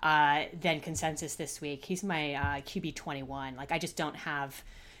than consensus this week. He's my QB 21. Like, I just don't have.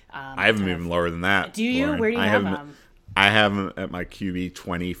 I have him even lower than that. Do you? Lauren. Where do you have him? I have him at my QB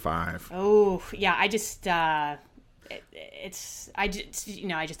 25. Oh yeah, I just I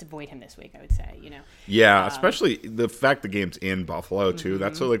just avoid him this week, I would say. Yeah, especially the fact the game's in Buffalo too.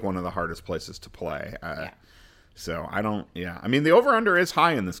 That's like one of the hardest places to play. So I don't. Yeah, I mean, the over under is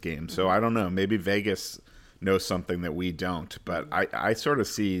high in this game, so I don't know. Maybe Vegas knows something that we don't, but I sort of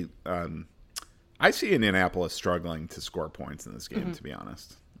see. I see Indianapolis struggling to score points in this game, to be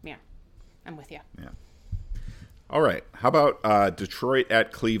honest. Yeah, I'm with you. Yeah. All right. How about Detroit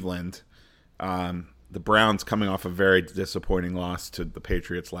at Cleveland? The Browns coming off a very disappointing loss to the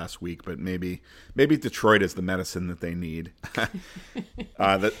Patriots last week, but maybe Detroit is the medicine that they need.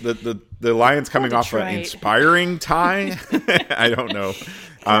 The Lions coming off an inspiring tie. I don't know.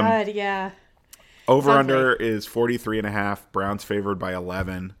 God, yeah. Over under is 43.5. Browns favored by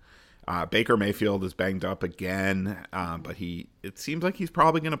 11. Baker Mayfield is banged up again, but it seems like he's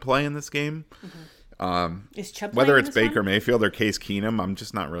probably going to play in this game. Is Chubb whether it's Baker Mayfield or Case Keenum, I'm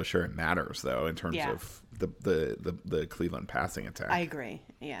just not really sure it matters though in terms of the Cleveland passing attack. I agree.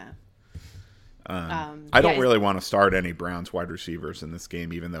 Yeah. I don't really want to start any Browns wide receivers in this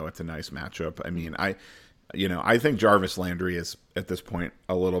game, even though it's a nice matchup. I mean, I think Jarvis Landry is at this point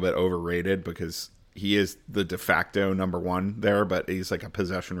a little bit overrated because he is the de facto number one there, but he's like a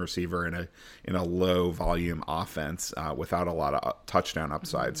possession receiver in a low volume offense without a lot of touchdown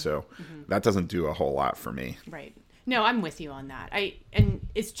upside. So that doesn't do a whole lot for me. Right. No, I'm with you on that. And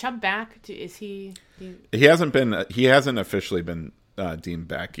is Chubb back? Is he? He hasn't officially been deemed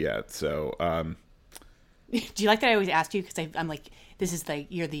back yet. So Do you like that I always ask you? Because I'm like, this is like,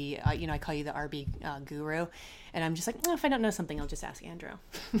 you're the, I call you the RB guru. And I'm just like, if I don't know something, I'll just ask Andrew.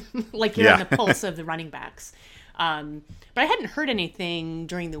 Like you're on the pulse of the running backs. But I hadn't heard anything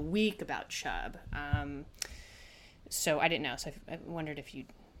during the week about Chubb. So I didn't know. So I wondered if you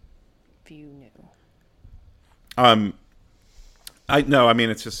knew. I mean,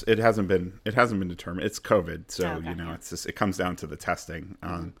 it's just, it hasn't been determined. It's COVID. So, Okay, it's just, it comes down to the testing.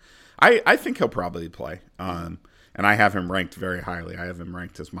 I think he'll probably play. And I have him ranked very highly. I have him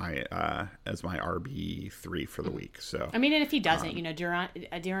ranked as my RB3 for the week. So I mean, and if he doesn't,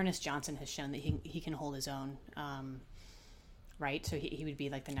 Dearness Johnson has shown that he can hold his own, right? So he would be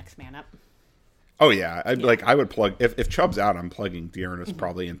like the next man up. Oh yeah, I would plug if Chubb's out, I'm plugging Dearness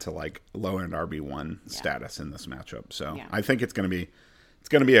probably into like low end RB1 status in this matchup. So I think it's going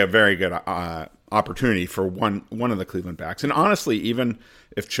to be a very good opportunity for one of the Cleveland backs. And honestly, even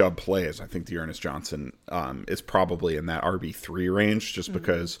if Chubb plays, I think Dearness Johnson is probably in that RB3 range, just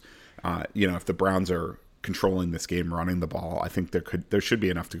because if the Browns are controlling this game, running the ball, I think there should be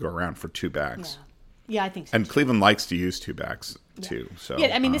enough to go around for two backs. Yeah, I think so. And too. Cleveland likes to use two backs too. So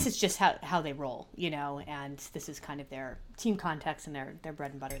I mean, this is just how they roll, and this is kind of their team context and their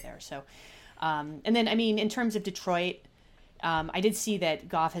bread and butter there. So, and then I mean, in terms of Detroit. I did see that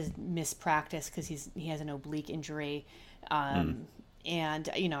Goff has missed practice because he has an oblique injury, and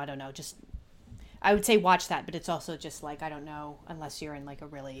I don't know. Just I would say watch that, but it's also just like I don't know unless you're in like a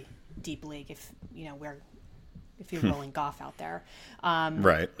really deep league if you're rolling Goff out there,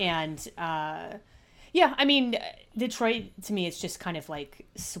 right? And I mean Detroit to me it's just kind of like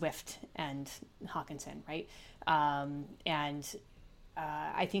Swift and Hawkinson, right? And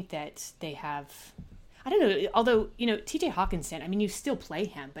I think that they have. I don't know, although, TJ Hawkinson, I mean, you still play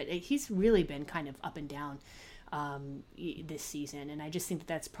him, but he's really been kind of up and down this season. And I just think that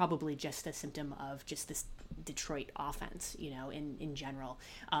that's probably just a symptom of just this Detroit offense, in general.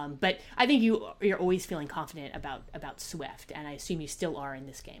 But I think you're always feeling confident about Swift, and I assume you still are in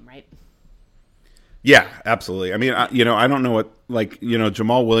this game, right? Yeah, absolutely. I mean, I don't know what,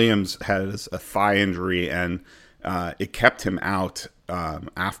 Jamal Williams has a thigh injury, and it kept him out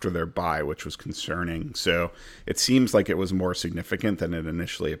after their bye, which was concerning. So it seems like it was more significant than it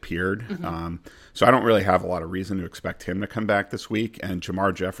initially appeared. So I don't really have a lot of reason to expect him to come back this week. And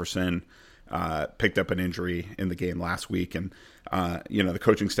Jamar Jefferson picked up an injury in the game last week. And, the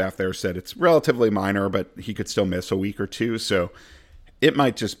coaching staff there said it's relatively minor, but he could still miss a week or two. So it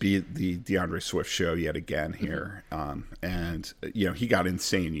might just be the DeAndre Swift show yet again here. And he got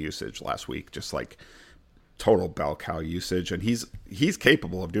insane usage last week, just like total bell cow usage, and he's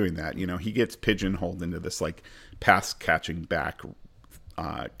capable of doing that. He gets pigeonholed into this like pass catching back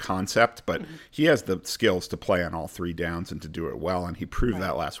concept, but he has the skills to play on all three downs and to do it well, and he proved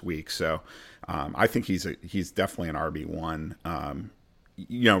that last week. So I think he's definitely an RB1.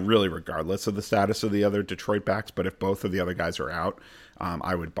 Really regardless of the status of the other Detroit backs, but if both of the other guys are out,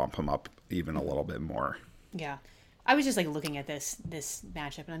 I would bump him up even a little bit more. Yeah. I was just like looking at this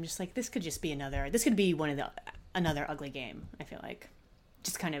matchup, and I'm just like, this could be another ugly game. I feel like,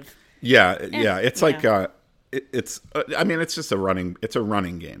 just kind of. It's like it's just a running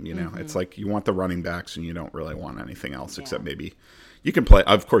game. It's like you want the running backs, and you don't really want anything else except maybe you can play.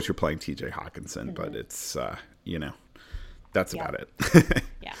 Of course, you're playing TJ Hawkinson, but it's that's about it.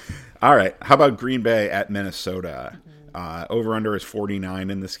 Yeah. All right. How about Green Bay at Minnesota? Over under is 49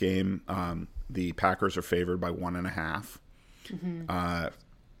 in this game. The Packers are favored by 1.5.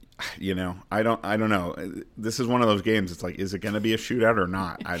 I don't know. This is one of those games. It's like, is it going to be a shootout or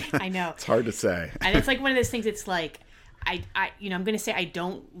not? I know. It's hard to say. And it's like one of those things. It's like, I'm going to say I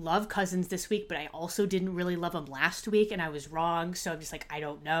don't love Cousins this week, but I also didn't really love him last week, and I was wrong. So I'm just like, I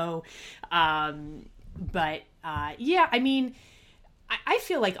don't know. I mean, I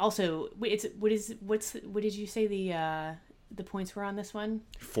feel like also what did you say the points were on this one?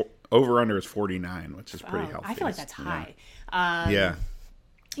 Over under is 49, which is pretty healthy. I feel like that's high.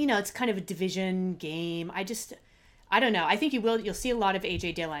 It's kind of a division game. I don't know. I think you'll see a lot of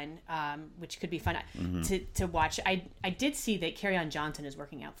AJ Dillon, which could be fun to watch. I did see that Kerryon Johnson is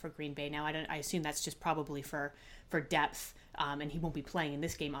working out for Green Bay now. I assume that's just probably for depth, and he won't be playing in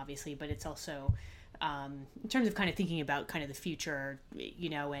this game, obviously. But it's also in terms of kind of thinking about kind of the future,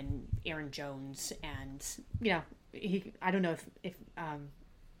 and Aaron Jones, and I don't know if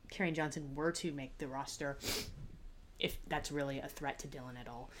Kerryon Johnson were to make the roster, if that's really a threat to Dillon at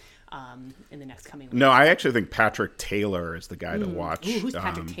all in the next coming weeks. No, I actually think Patrick Taylor is the guy to watch. Ooh, who's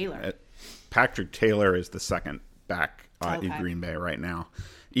Patrick Taylor? Patrick Taylor is the second back in Green Bay right now.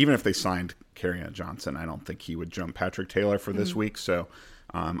 Even if they signed Kerryon Johnson, I don't think he would jump Patrick Taylor for this week. So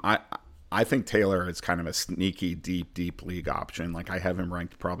I think Taylor is kind of a sneaky, deep league option. Like I have him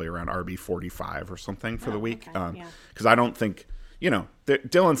ranked probably around RB 45 or something for the week. Because I don't think,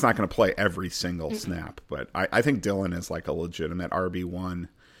 Dylan's not going to play every single snap, but I think Dylan is like a legitimate RB1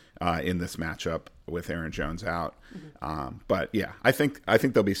 in this matchup with Aaron Jones out. But yeah, I think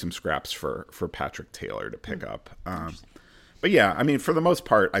there'll be some scraps for Patrick Taylor to pick up. But yeah, I mean, for the most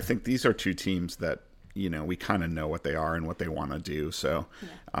part, I think these are two teams that, we kind of know what they are and what they want to do. So,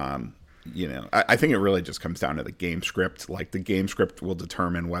 I think it really just comes down to the game script. Like the game script will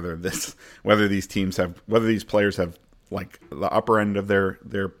determine whether these players have like the upper end of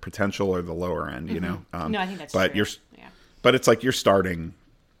their potential or the lower end. No, I think that's but true. But it's like you're starting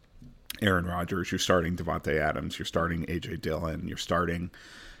Aaron Rodgers, you're starting Devontae Adams, you're starting AJ Dillon, you're starting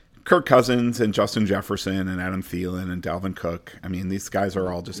Kirk Cousins and Justin Jefferson and Adam Thielen and Dalvin Cook. I mean, these guys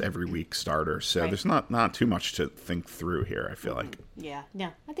are all just every week starters. So there's not too much to think through here, I feel like. Yeah.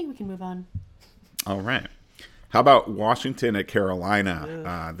 No, I think we can move on. All right. How about Washington at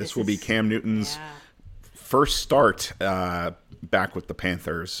Carolina? This will be Cam Newton's first start back with the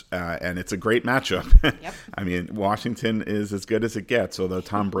Panthers, and it's a great matchup. Yep. I mean, Washington is as good as it gets, although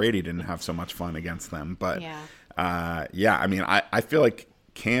Tom Brady didn't have so much fun against them. But, I mean, I feel like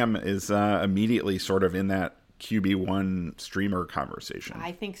Cam is immediately sort of in that QB1 streamer conversation.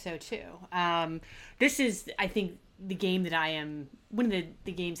 I think so too. This is, I think, the game that I am one of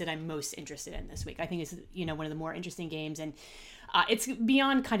the games that I'm most interested in this week. I think it's one of the more interesting games, and it's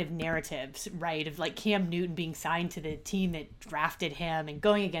beyond kind of narratives, right? Of like Cam Newton being signed to the team that drafted him and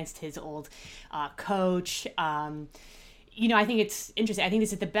going against his old coach. I think it's interesting. I think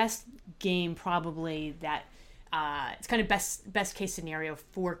this is the best game probably that. It's kind of best case scenario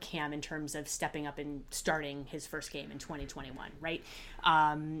for Cam in terms of stepping up and starting his first game in 2021, right?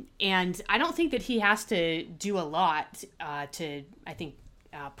 And I don't think that he has to do a lot to, I think,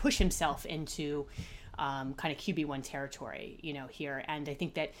 push himself into kind of QB1 territory, here. And I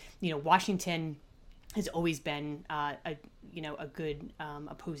think that, Washington has always been a good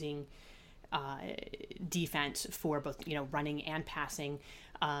opposing defense for both, running and passing.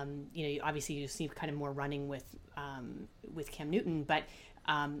 Obviously you see kind of more running with Cam Newton, but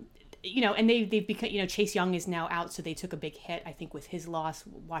and they've become, Chase Young is now out, so they took a big hit, I think, with his loss.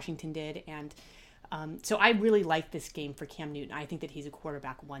 Washington did, and so I really like this game for Cam Newton. I think that he's a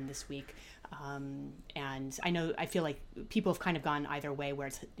quarterback one this week, and I feel like people have kind of gone either way, where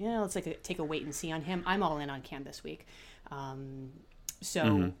it's let's take a wait and see on him. I'm all in on Cam this week,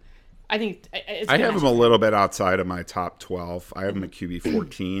 I think it's I have him a little bit outside of my top 12. I have him at QB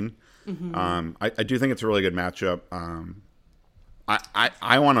 14. I do think it's a really good matchup.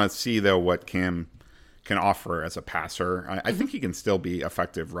 I want to see, though, what Cam can offer as a passer. I think he can still be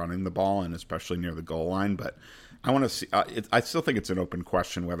effective running the ball, and especially near the goal line. But I want to see. I still think it's an open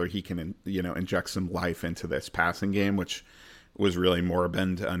question whether he can, inject some life into this passing game, which was really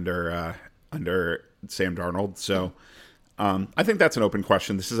moribund under Sam Darnold. So. I think that's an open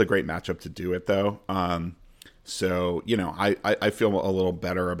question. This is a great matchup to do it, though. I feel a little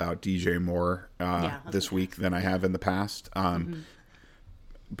better about DJ Moore this week than I have in the past.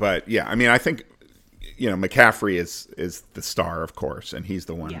 But, yeah, I mean, I think, McCaffrey is the star, of course, and he's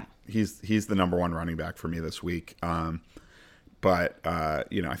the one. Yeah. He's the number one running back for me this week. But I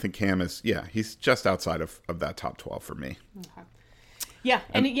think Cam is, he's just outside of that top 12 for me. Okay. Yeah,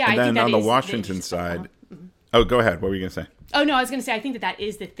 and I then think that on the Washington side... Oh, go ahead. What were you going to say? Oh, no, I was going to say, I think that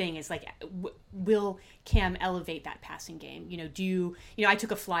is the thing, is like, will Cam elevate that passing game? I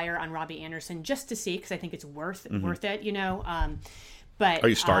took a flyer on Robbie Anderson just to see, because I think it's worth it, but... Are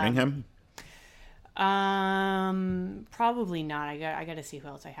you starting him? Probably not. I got to see who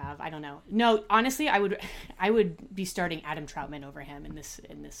else I have. I don't know. No, honestly, I would be starting Adam Troutman over him in this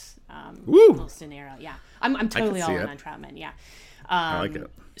little scenario. Yeah. I'm totally all in on Troutman. Yeah. I like it.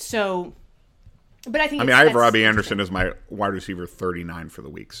 So... But I think I have Robbie Anderson as my wide receiver 39 for the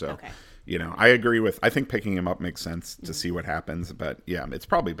week. So, I agree I think picking him up makes sense to see what happens. But, yeah, it's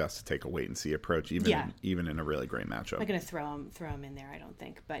probably best to take a wait-and-see approach, even in a really great matchup. I'm not going to throw him in there, I don't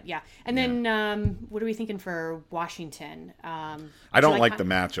think. But, yeah. And then what are we thinking for Washington? I don't like the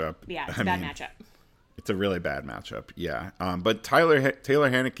matchup. Yeah, it's a bad matchup. It's a really bad matchup, yeah. But Taylor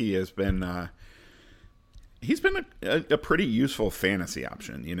Heinicke has been he's been a pretty useful fantasy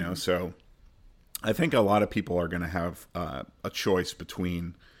option, so... I think a lot of people are going to have a choice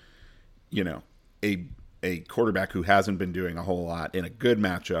between, a quarterback who hasn't been doing a whole lot in a good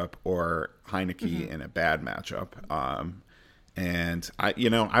matchup or Heinicke in a bad matchup. And I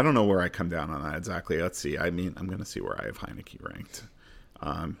don't know where I come down on that exactly. Let's see. I mean, I'm going to see where I have Heinicke ranked.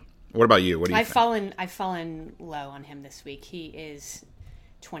 What about you? What do you think? I've fallen low on him this week. He is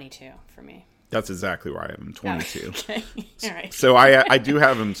 22 for me. That's exactly where I am, 22. Okay. All right. So I do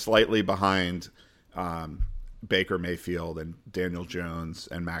have him slightly behind Baker Mayfield and Daniel Jones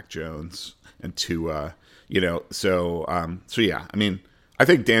and Mac Jones and Tua. So yeah. I mean, I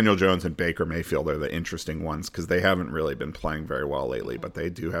think Daniel Jones and Baker Mayfield are the interesting ones because they haven't really been playing very well lately, but they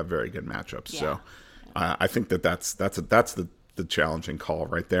do have very good matchups. Yeah. So I think that's the challenging call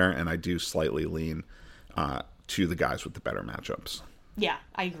right there, and I do slightly lean to the guys with the better matchups. Yeah,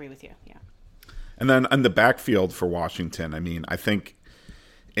 I agree with you. Yeah. And then on the backfield for Washington, I mean, I think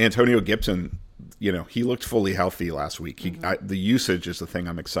Antonio Gibson, he looked fully healthy last week. The usage is the thing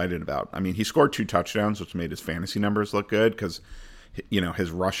I'm excited about. I mean, he scored 2 touchdowns, which made his fantasy numbers look good because,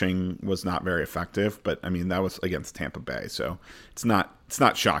 his rushing was not very effective. But, I mean, that was against Tampa Bay. So it's not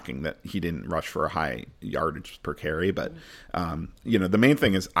shocking that he didn't rush for a high yardage per carry. But, the main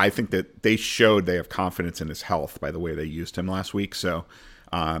thing is I think that they showed they have confidence in his health by the way they used him last week. So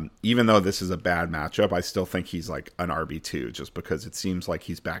even though this is a bad matchup, I still think he's like an RB2 just because it seems like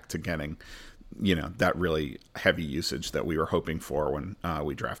he's back to getting, that really heavy usage that we were hoping for when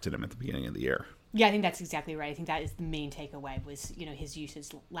we drafted him at the beginning of the year. Yeah, I think that's exactly right. I think that is the main takeaway was, his usage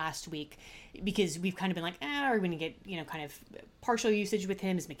last week because we've kind of been like, are we going to get, kind of partial usage with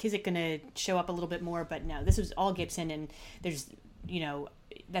him? Is McKissick going to show up a little bit more? But no, this was all Gibson and there's,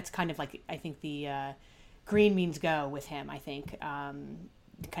 that's kind of like, I think the green means go with him, I think.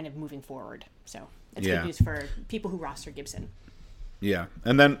 Kind of moving forward. So that's good news for people who roster Gibson. Yeah.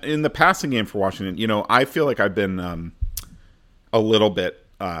 And then in the passing game for Washington, I feel like I've been a little bit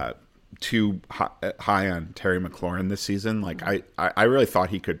too high on Terry McLaurin this season. Like I really thought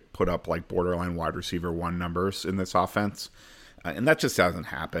he could put up like borderline wide receiver 1 numbers in this offense. And that just hasn't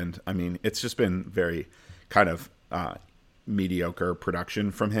happened. I mean, it's just been very kind of mediocre production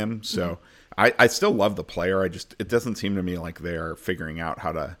from him. So I still love the player. It doesn't seem to me like they're figuring out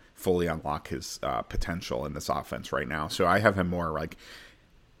how to fully unlock his potential in this offense right now. So I have him more like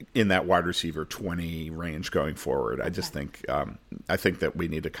in that wide receiver 20 range going forward. I just think I think that we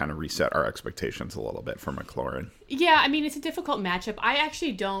need to kind of reset our expectations a little bit for McLaurin. Yeah, I mean, it's a difficult matchup. I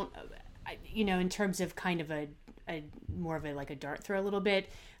actually don't, in terms of kind of a more of a dart throw a little bit.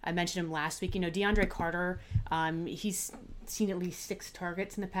 I mentioned him last week. DeAndre Carter, he's seen at least 6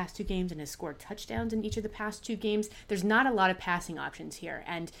 targets in the past 2 games and has scored touchdowns in each of the past 2 games. There's not a lot of passing options here.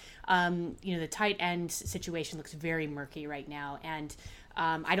 And, the tight end situation looks very murky right now. And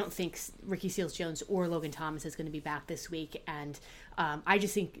I don't think Ricky Seals-Jones or Logan Thomas is going to be back this week. And I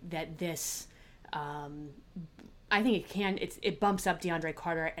just think that this I think it bumps up DeAndre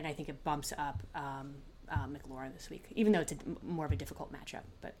Carter, and I think it bumps up McLaurin this week, even though it's more of a difficult matchup.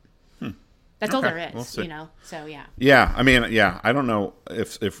 But that's all there is, we'll so yeah. Yeah, I mean, I don't know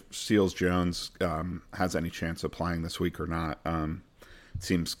if Seals-Jones has any chance of playing this week or not. It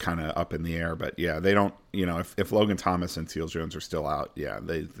seems kind of up in the air, but yeah, they don't, if Logan Thomas and Seals-Jones are still out,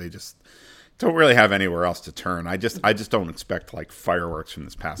 they just don't really have anywhere else to turn. I just don't expect like fireworks from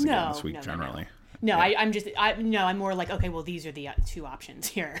this passing game this week generally. No, I'm more like, okay, well, these are the 2 options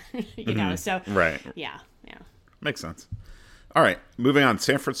here, so. Right. Yeah. Makes sense. All right, moving on.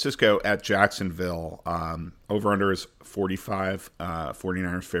 San Francisco at Jacksonville. Over-under is 45.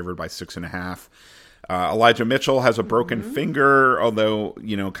 49ers favored by 6.5. Elijah Mitchell has a broken finger, although,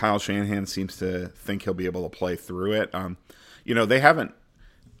 Kyle Shanahan seems to think he'll be able to play through it. They haven't,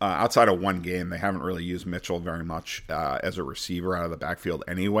 outside of one game, they haven't really used Mitchell very much as a receiver out of the backfield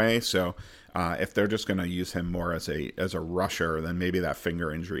anyway. So if they're just going to use him more as a rusher, then maybe that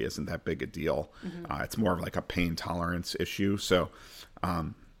finger injury isn't that big a deal. It's more of like a pain tolerance issue. So,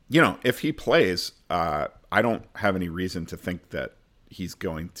 if he plays, I don't have any reason to think that he's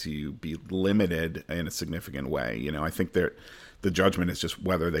going to be limited in a significant way. I think that the judgment is just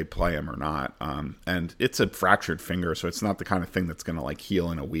whether they play him or not. And it's a fractured finger, so it's not the kind of thing that's going to like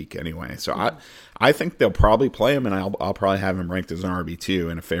heal in a week anyway. So I think they'll probably play him, and I'll probably have him ranked as an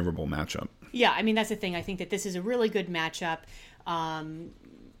RB2 in a favorable matchup. Yeah, I mean, that's the thing. I think that this is a really good matchup. I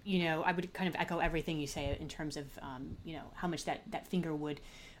would kind of echo everything you say in terms of, how much that finger would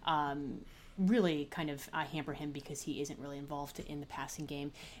really kind of hamper him because he isn't really involved in the passing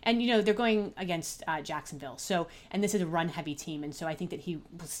game. And, they're going against Jacksonville. And this is a run-heavy team. And so I think that he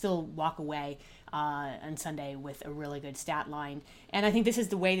will still walk away on Sunday with a really good stat line. And I think this is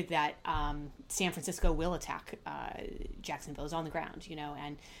the way that San Francisco will attack Jacksonville is on the ground,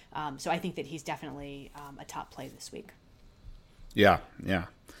 And so I think that he's definitely a top play this week. Yeah.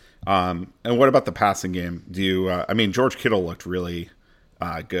 And what about the passing game? George Kittle looked really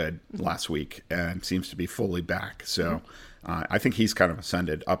good last week and seems to be fully back. So I think he's kind of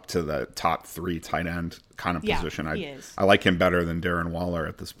ascended up to the top 3 tight end kind of position. He is. I like him better than Darren Waller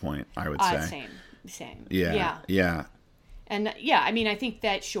at this point, I would say. Same. Yeah. And yeah, I mean, I think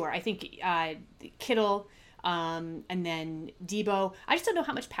that, sure. I think Kittle and then Debo. I just don't know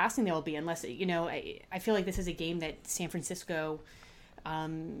how much passing there will be unless, I feel like this is a game that San Francisco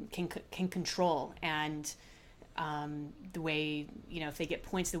can control. And the way, if they get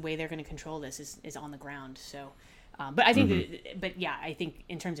points, the way they're going to control this is on the ground. So, but I think, I think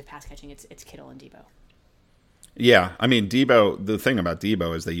in terms of pass catching, it's Kittle and Debo. Yeah, I mean, Debo, the thing about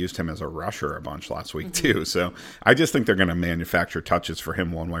Debo is they used him as a rusher a bunch last week, too. So I just think they're going to manufacture touches for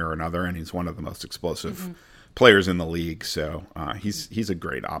him one way or another, and he's one of the most explosive players in the league. So he's a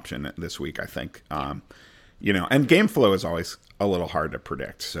great option this week, I think. And game flow is always a little hard to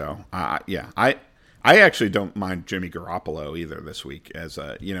predict. So, I actually don't mind Jimmy Garoppolo either this week, as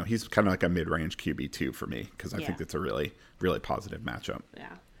he's kind of like a mid-range QB2 for me, because I think it's a really, really positive matchup.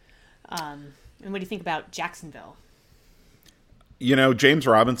 Yeah. And what do you think about Jacksonville? James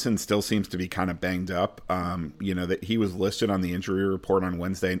Robinson still seems to be kind of banged up. That he was listed on the injury report on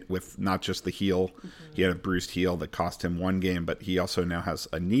Wednesday with not just the heel. He had a bruised heel that cost him 1 game, but he also now has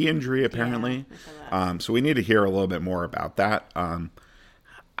a knee injury, apparently. So we need to hear a little bit more about that.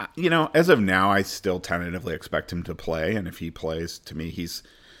 As of now, I still tentatively expect him to play. And if he plays, to me, he's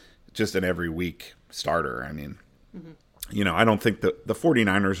just an every week starter. I mean, I don't think the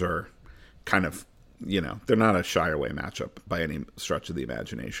 49ers are kind of, they're not a shy away matchup by any stretch of the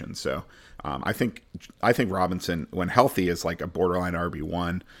imagination. So I think Robinson, when healthy, is like a borderline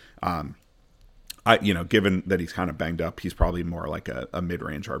RB1. Given that he's kind of banged up, he's probably more like a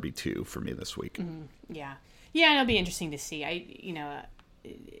mid-range RB2 for me this week. Yeah, it'll be interesting to see.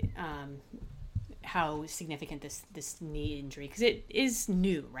 How significant this knee injury, because it is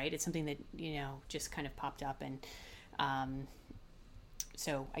new, right? It's something that just kind of popped up, and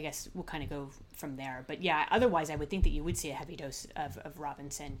so I guess we'll kind of go from there. But yeah, otherwise I would think that you would see a heavy dose of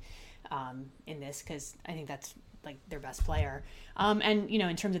Robinson in this, because I think that's like their best player. And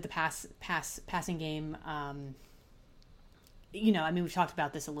in terms of the passing game, we've talked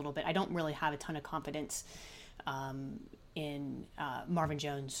about this a little bit. I don't really have a ton of confidence in Marvin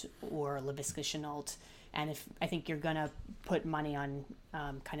Jones or Laviska Shenault. And if I think you're going to put money on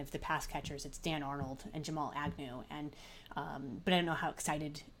kind of the pass catchers, it's Dan Arnold and Jamal Agnew. And but I don't know how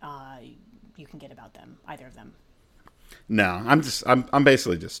excited you can get about them, either of them. No, I'm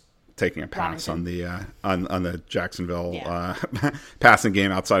basically just taking a pass Robinson. on the Jacksonville passing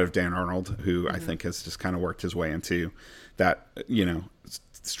game outside of Dan Arnold, who I think has just kind of worked his way into that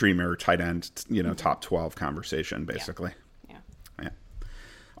streamer tight end top 12 conversation basically. Yeah.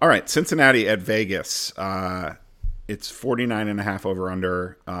 All right, Cincinnati at Vegas. It's 49.5 over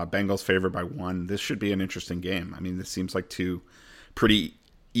under. Bengals favored by 1. This should be an interesting game. I mean, this seems like 2 pretty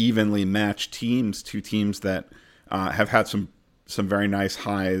evenly matched teams. 2 teams that have had some very nice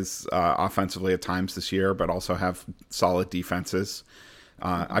highs offensively at times this year, but also have solid defenses.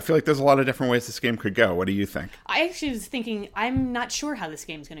 I feel like there's a lot of different ways this game could go. What do you think? I actually was thinking, I'm not sure how this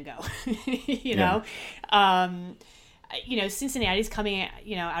game's going to go. Cincinnati's coming,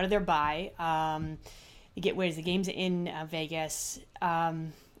 out of their bye. You get the game's in Vegas. I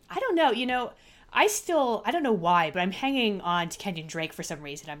don't know. I don't know why, but I'm hanging on to Kenyon Drake for some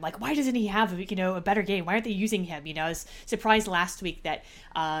reason. I'm like, why doesn't he have a better game? Why aren't they using him? I was surprised last week that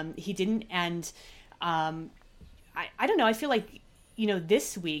he didn't, and I don't know. I feel like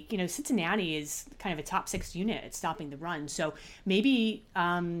this week, Cincinnati is kind of a top 6 unit at stopping the run. So maybe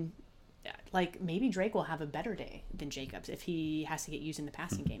Drake will have a better day than Jacobs if he has to get used in the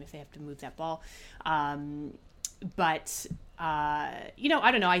passing game, if they have to move that ball. But I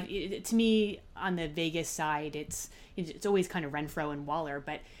don't know. To me, on the Vegas side, it's always kind of Renfro and Waller,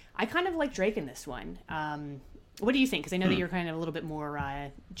 but I kind of like Drake in this one. What do you think? Because I know that you're kind of a little bit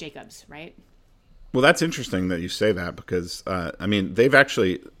more Jacobs, right? Well, that's interesting that you say that, because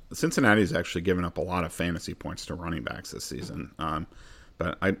Cincinnati's actually given up a lot of fantasy points to running backs this season.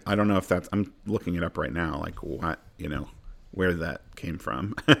 But I don't know if that's, I'm looking it up right now, like what, where that came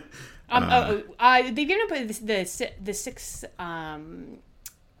from. They've given up the 6th, I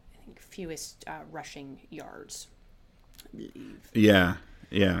think, fewest rushing yards, I believe. Yeah,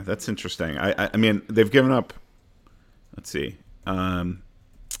 that's interesting. I mean, they've given up, let's see.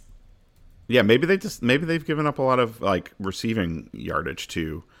 Maybe they've given up a lot of like receiving yardage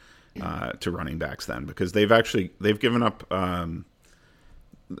to running backs then, because they've given up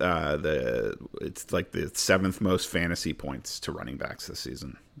it's like the 7th most fantasy points to running backs this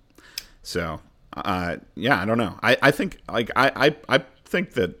season. So I don't know. I think I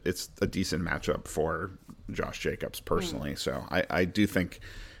think that it's a decent matchup for Josh Jacobs personally. So I do think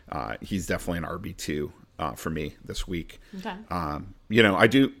he's definitely an RB2 for me this week. Okay. I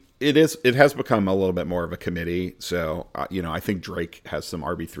do. It has become a little bit more of a committee. So I think Drake has some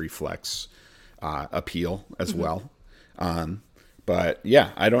RB3 flex appeal as well. But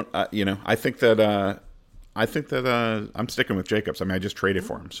yeah, I don't. I think that. I'm sticking with Jacobs. I mean, I just traded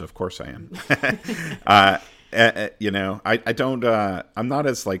for him, so of course I am. I don't. I'm not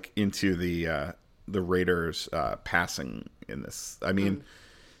as like into the Raiders passing in this. I mean,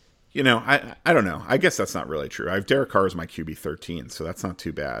 I don't know. I guess that's not really true. I have Derek Carr as my QB 13, so that's not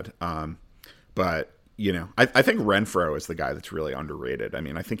too bad. But I think Renfrow is the guy that's really underrated. I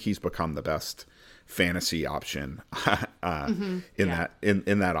mean, I think he's become the best fantasy option in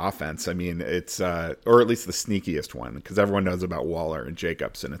that offense. I mean, it's or at least the sneakiest one, because everyone knows about Waller and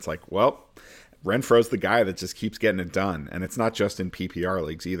Jacobs, and it's like, well, Renfro's the guy that just keeps getting it done. And it's not just in PPR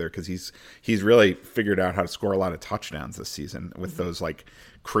leagues either, because he's really figured out how to score a lot of touchdowns this season with those like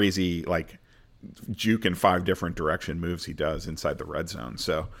crazy like juke in 5 different direction moves he does inside the red zone.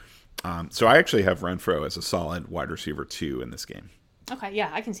 So I actually have Renfro as a solid wide receiver 2 in this game. Okay, yeah,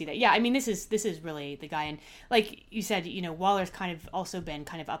 I can see that. Yeah, I mean, this is really the guy, and like you said, Waller's kind of also been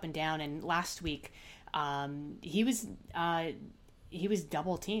kind of up and down. And last week, he was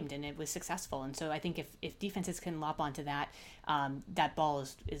double teamed, and it was successful. And so I think if defenses can lop onto that, that ball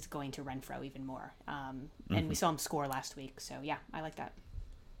is going to Renfro even more. And we saw him score last week, so yeah, I like that.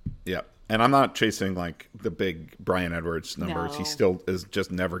 Yeah, and I'm not chasing like the big Bryan Edwards numbers. No. He still is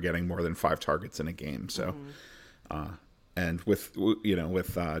just never getting more than 5 targets in a game. So. And with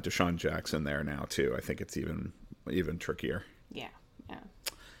Deshaun Jackson there now too, I think it's even trickier. Yeah.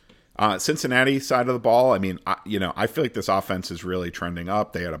 Cincinnati side of the ball, I mean, I feel like this offense is really trending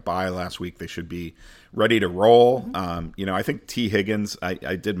up. They had a bye last week. They should be ready to roll. I think T. Higgins,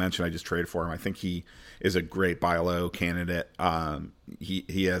 I did mention I just traded for him. I think he is a great buy low candidate.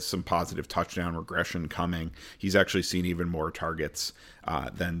 He has some positive touchdown regression coming. He's actually seen even more targets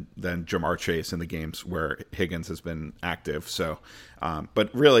than Jamar Chase in the games where Higgins has been active. So,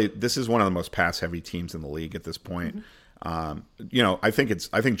 but really, this is one of the most pass-heavy teams in the league at this point. I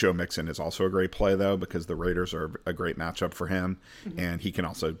think Joe Mixon is also a great play though, because the Raiders are a great matchup for him, and he can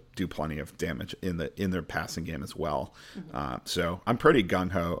also do plenty of damage in their passing game as well. So I'm pretty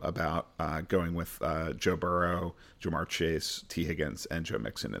gung ho about going with Joe Burrow, Jamar Chase, T. Higgins, and Joe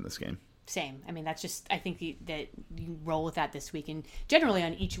Mixon in this game. Same. I mean, that's just, I think that you roll with that this week, and generally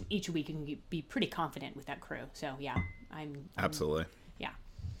on each week you can be pretty confident with that crew. So yeah, I'm absolutely. Yeah.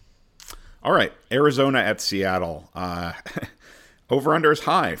 All right, Arizona at Seattle. Over-under is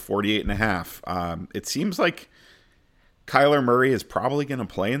high, 48.5. It seems like Kyler Murray is probably going to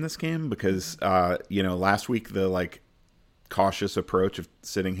play in this game because, last week the cautious approach of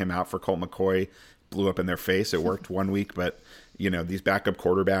sitting him out for Colt McCoy blew up in their face. It worked one week, but these backup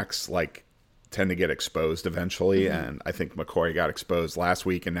quarterbacks tend to get exposed eventually, and I think McCoy got exposed last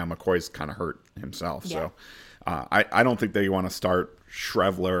week, and now McCoy's kind of hurt himself. Yeah. So I don't think they want to start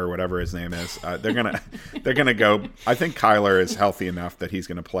Shrevler or whatever his name is. They're gonna go. I think Kyler is healthy enough that he's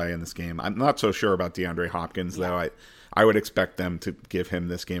gonna play in this game. I'm not so sure about DeAndre Hopkins though. I would expect them to give him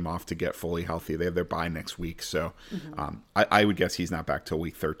this game off to get fully healthy. They have their bye next week, so I would guess he's not back till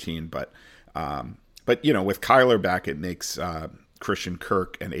week 13. But with Kyler back, it makes Christian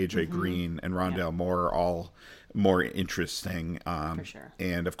Kirk and AJ Green and Rondale Moore all more interesting. For sure.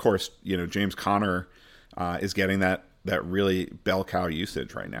 And of course, James Conner is getting that really bell cow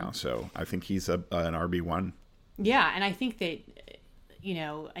usage right now. So I think he's an RB1. Yeah. And I think that,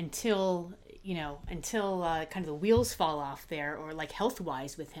 until kind of the wheels fall off there, or health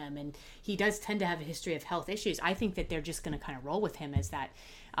wise with him, and he does tend to have a history of health issues, I think that they're just going to kind of roll with him as that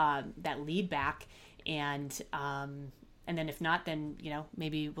lead back. And then if not, then,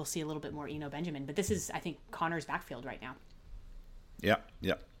 maybe we'll see a little bit more Eno Benjamin, but this is, I think, Connor's backfield right now. Yeah.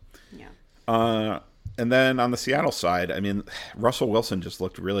 And then on the Seattle side, I mean, Russell Wilson just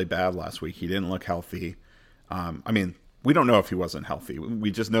looked really bad last week. He didn't look healthy. We don't know if he wasn't healthy.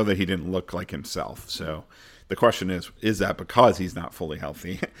 We just know that he didn't look like himself. So the question is that because he's not fully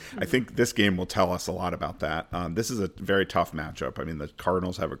healthy? I think this game will tell us a lot about that. This is a very tough matchup. I mean, the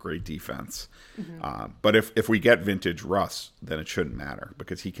Cardinals have a great defense. But if we get vintage Russ, then it shouldn't matter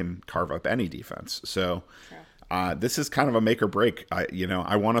because he can carve up any defense. So this is kind of a make or break.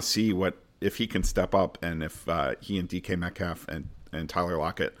 I want to see if he can step up, and if he and DK Metcalf and Tyler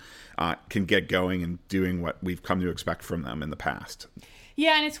Lockett can get going and doing what we've come to expect from them in the past.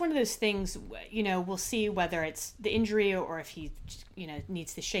 Yeah, and it's one of those things, we'll see whether it's the injury or if he,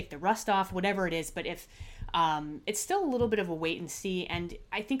 needs to shake the rust off, whatever it is. But if It's still a little bit of a wait and see. And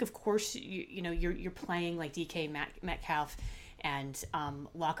I think, of course, you're playing like DK Metcalf and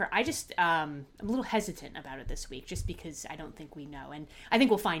Locker. I'm a little hesitant about it this week, just because I don't think we know, and I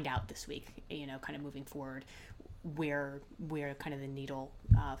think we'll find out this week. Kind of moving forward, where kind of the needle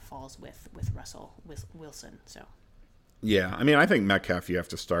falls with Russell Wilson. So. Yeah, I mean, I think Metcalf you have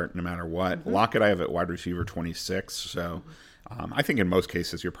to start no matter what. Mm-hmm. Lockett I have at wide receiver 26, so I think in most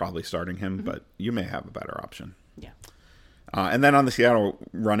cases you're probably starting him, but you may have a better option. Yeah. And then on the Seattle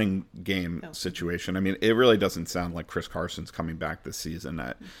running game situation, I mean, it really doesn't sound like Chris Carson's coming back this season.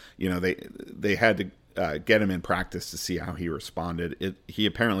 They had to get him in practice to see how he responded. He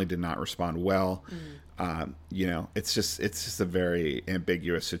apparently did not respond well. It's just a very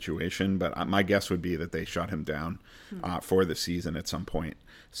ambiguous situation. But my guess would be that they shut him down for the season at some point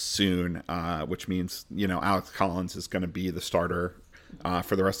soon, which means Alex Collins is going to be the starter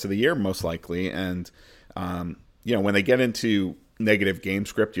for the rest of the year most likely, and when they get into negative game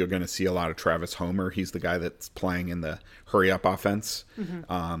script, you're going to see a lot of Travis Homer. He's the guy that's playing in the hurry-up offense.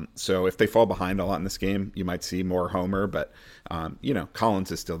 Mm-hmm. So if they fall behind a lot in this game, you might see more Homer. But,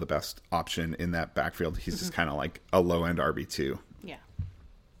 Collins is still the best option in that backfield. He's just kind of like a low-end RB2. Yeah,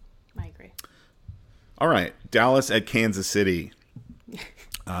 I agree. All right, Dallas at Kansas City.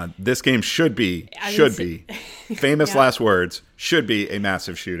 This game should be famous last words, should be a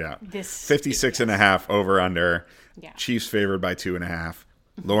massive shootout. 56.5 over under. Yeah. Chiefs favored by 2.5.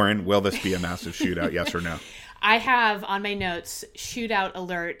 Lauren, will this be a massive shootout? Yes or no? I have on my notes shootout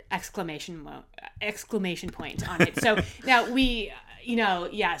alert exclamation point on it. So now we,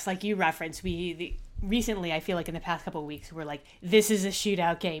 yes, like you referenced, recently I feel like in the past couple of weeks we're like, this is a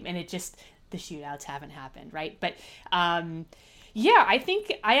shootout game, and the shootouts haven't happened, right? But yeah, I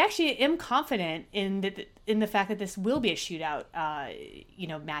think I actually am confident in the fact that this will be a shootout,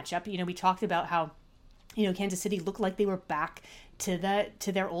 matchup. We talked about how, Kansas City looked like they were back to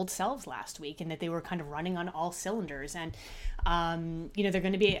their old selves last week, and that they were kind of running on all cylinders. And they're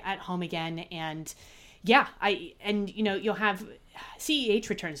going to be at home again, and yeah, you'll have CEH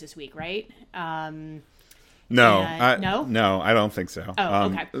returns this week, right? No, I don't think so. Oh,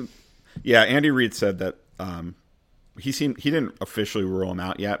 okay. Yeah, Andy Reid said that. He didn't officially rule him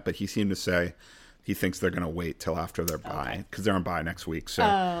out yet, but he seemed to say he thinks they're going to wait till after their bye, because they're on bye next week. So,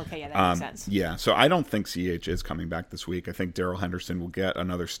 okay, yeah, that makes sense. Yeah, so I don't think CH is coming back this week. I think Darrell Henderson will get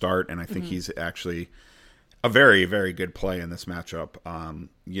another start, and I think he's actually a very, very good play in this matchup.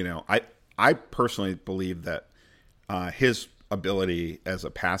 I personally believe that his ability as a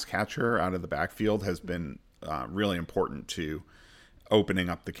pass catcher out of the backfield has been really important to opening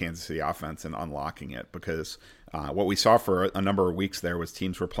up the Kansas City offense and unlocking it, because what we saw for a number of weeks there was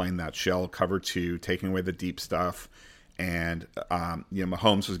teams were playing that shell cover 2, taking away the deep stuff, and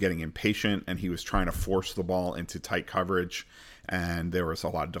Mahomes was getting impatient, and he was trying to force the ball into tight coverage, and there was a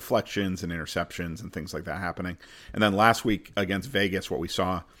lot of deflections and interceptions and things like that happening. And then last week against Vegas, what we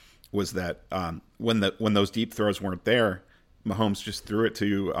saw was that when those deep throws weren't there, Mahomes just threw it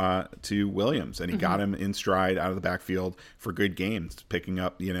to Williams, and he got him in stride out of the backfield for good gains, picking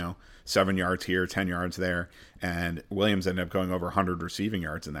up 7 yards here, 10 yards there, and Williams ended up going over 100 receiving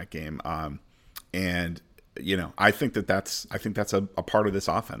yards in that game. I think that's a part of this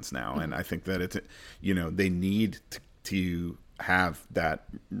offense now, and I think that they need to have that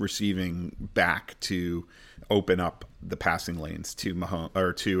receiving back to open up the passing lanes to Mahomes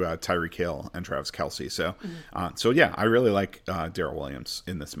or to Tyreek Hill and Travis Kelce. So, I really like Darrell Williams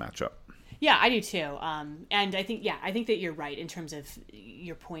in this matchup. Yeah, I do too. And I think that you're right in terms of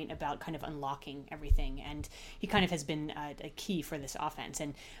your point about kind of unlocking everything, and he kind of has been a key for this offense.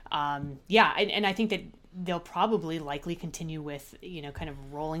 And and I think that they'll probably likely continue with kind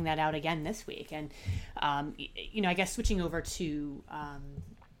of rolling that out again this week. And I guess switching over to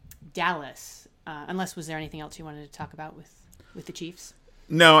Dallas. Unless, was there anything else you wanted to talk about with the Chiefs?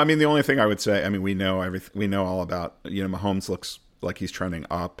 No, I mean, the only thing I would say, I mean, we know everything. We know all about, Mahomes looks like he's trending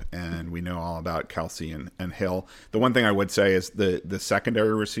up, and we know all about Kelce and Hill. The one thing I would say is the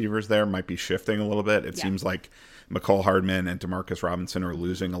secondary receivers there might be shifting a little bit. It seems like McCole Hardman and Demarcus Robinson are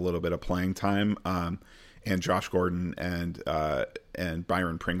losing a little bit of playing time, and Josh Gordon and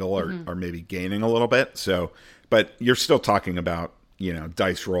Byron Pringle are maybe gaining a little bit. So, but you're still talking about,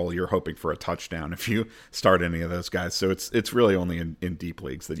 dice roll, you're hoping for a touchdown if you start any of those guys. So it's really only in deep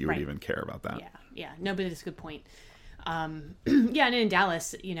leagues that you would even care about that. Yeah. No, but it's a good point. And in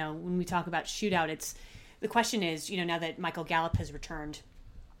Dallas, when we talk about shootout, the question is, now that Michael Gallup has returned,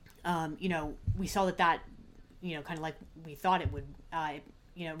 we saw that kind of like we thought it would,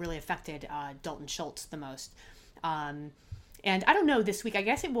 really affected Dalton Schultz the most. And I don't know this week. I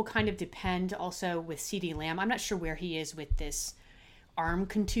guess it will kind of depend also with CeeDee Lamb. I'm not sure where he is with this arm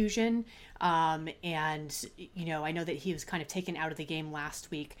contusion. And, you know, I know that he was kind of taken out of the game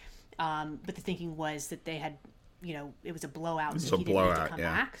last week. But the thinking was that they had, you know, it was a blowout. So he didn't need to come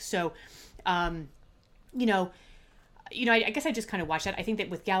back. So, you know, I guess I just kind of watched that. I think that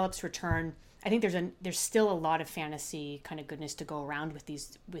with Gallup's return, I think there's still a lot of fantasy kind of goodness to go around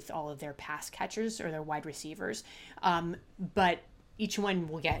with all of their pass catchers or their wide receivers. But each one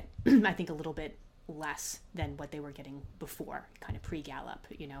will get, I think, a little bit less than what they were getting before, kind of pre-Gallup,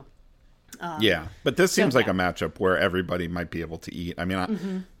 you know. Yeah, but this seems like a matchup where everybody might be able to eat. I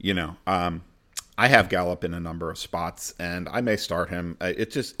mean, you know, I have Gallup in a number of spots, and I may start him. It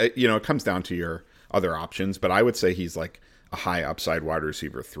just, you know, it comes down to your other options, but I would say he's like a high upside wide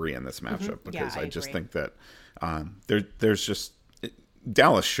receiver 3 in this matchup because I just think that there's just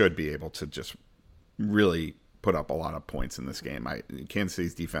Dallas should be able to just really put up a lot of points in this game. Kansas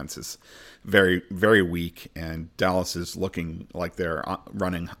City's defense is very, very weak, and Dallas is looking like they're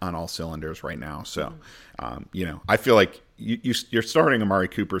running on all cylinders right now. So, you know, I feel like you're starting Amari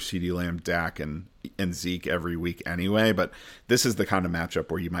Cooper, CeeDee Lamb, Dak, and Zeke every week anyway, but this is the kind of matchup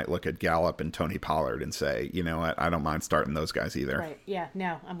where you might look at Gallup and Tony Pollard and say, you know what, I don't mind starting those guys either. Right. Yeah.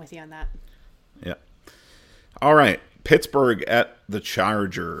 No, I'm with you on that. Yeah. All right. Pittsburgh at the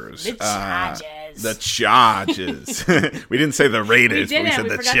Chargers. The Chargers. The Chargers. We didn't say the Raiders, but we said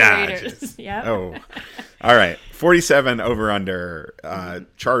the Chargers. Yeah. Oh. All right. 47 over under.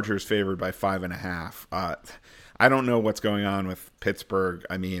 Chargers favored by 5.5. I don't know what's going on with Pittsburgh.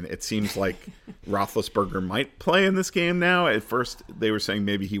 I mean, it seems like Roethlisberger might play in this game now. At first, they were saying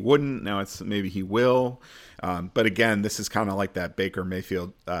maybe he wouldn't. Now it's maybe he will. But again, this is kind of like that Baker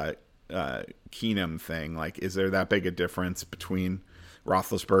Mayfield Keenum thing. Like, is there that big a difference between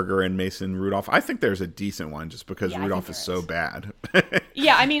Roethlisberger and Mason Rudolph? I think there's a decent one just because Rudolph is so bad.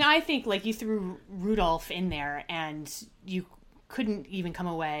 Yeah, I mean, I think like you threw Rudolph in there and you couldn't even come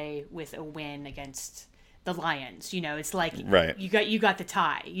away with a win against the Lions. You know, it's like you got the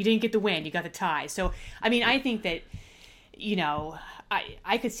tie. You didn't get the win, you got the tie. So, I mean, I think that, you know,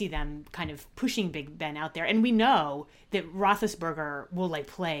 I could see them kind of pushing Big Ben out there. And we know that Roethlisberger will like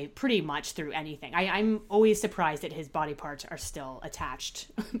play pretty much through anything. I'm always surprised that his body parts are still attached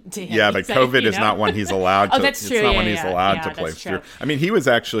to him. Yeah, but COVID is not one he's allowed to. That's true. It's not one he's allowed to play through. I mean, he was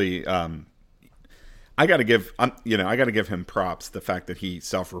actually I got to give him props, the fact that he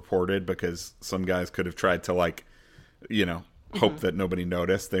self-reported, because some guys could have tried to hope that nobody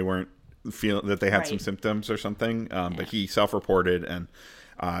noticed. They weren't feel that they had some symptoms or something, but he self-reported, and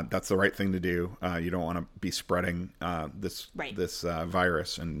that's the right thing to do. You don't want to be spreading this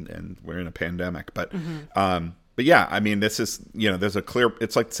virus, and we're in a pandemic. But yeah, I mean, this is, there's a clear.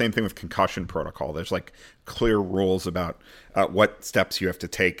 It's like the same thing with concussion protocol. There's like clear rules about what steps you have to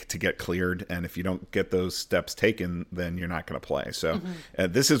take to get cleared, and if you don't get those steps taken, then you're not going to play. So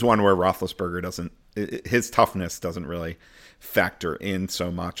this is one where Roethlisberger doesn't. His toughness doesn't really factor in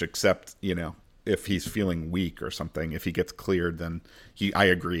so much, except if he's feeling weak or something. If he gets cleared, then I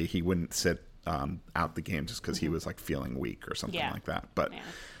agree, he wouldn't sit out the game just because he was like feeling weak or something like that. But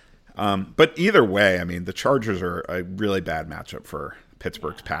either way, I mean, the Chargers are a really bad matchup for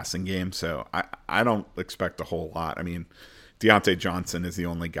Pittsburgh's passing game, so I don't expect a whole lot. I mean, Deontay Johnson is the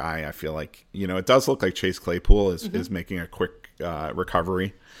only guy I feel like, it does look like Chase Claypool is making a quick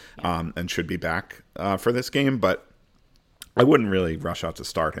recovery and should be back for this game, but I wouldn't really rush out to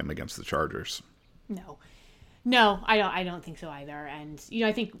start him against the Chargers. No, I don't think so either. And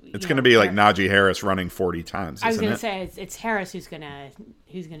I think it's going to be like Najee Harris running 40 times. I was going to say it's Harris who's going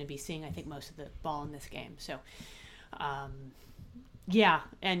to be seeing, I think, most of the ball in this game. So, yeah,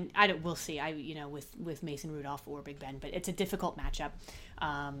 and we'll see. With Mason Rudolph or Big Ben, but it's a difficult matchup.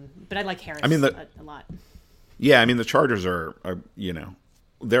 But I like Harris a lot. Yeah, I mean, the Chargers are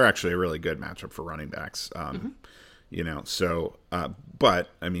they're actually a really good matchup for running backs. But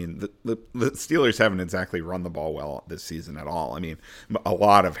I mean, the Steelers haven't exactly run the ball well this season at all. I mean, a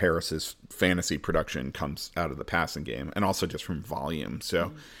lot of Harris's fantasy production comes out of the passing game and also just from volume.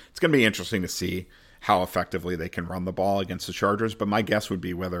 So it's going to be interesting to see how effectively they can run the ball against the Chargers. But my guess would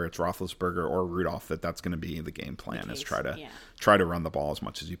be whether it's Roethlisberger or Rudolph, that's going to be the game plan, is try to run the ball as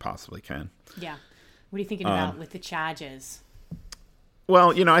much as you possibly can. Yeah. What are you thinking about with the Chargers?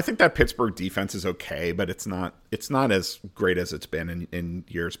 Well, I think that Pittsburgh defense is okay, but it's not as great as it's been in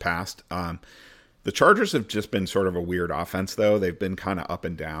years past. The Chargers have just been sort of a weird offense, though. They've been kind of up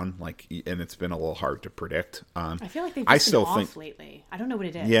and down, and it's been a little hard to predict. I feel like they've been off lately. I don't know what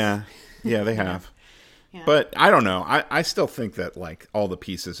it is. Yeah, they have. Yeah. But I don't know. I still think that like all the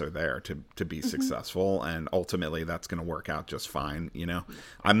pieces are there to be successful, and ultimately that's going to work out just fine.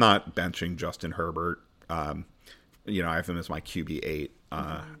 I'm not benching Justin Herbert. I have him as my QB8.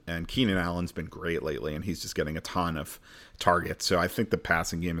 And Keenan Allen's been great lately, and he's just getting a ton of targets. So I think the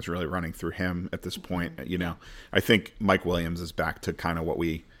passing game is really running through him at this point. I think Mike Williams is back to kind of what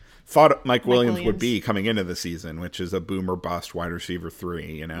we thought Mike Williams would be coming into the season, which is a boomer bust wide receiver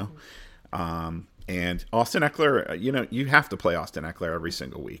 3. And Austin Eckler, you have to play Austin Eckler every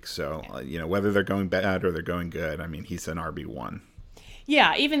single week. So whether they're going bad or they're going good, I mean, he's an RB1.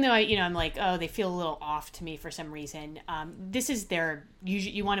 Yeah, even though I'm like, oh, they feel a little off to me for some reason. This is their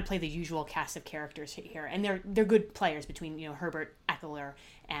usual. You want to play the usual cast of characters here, and they're good players between Herbert, Eckler,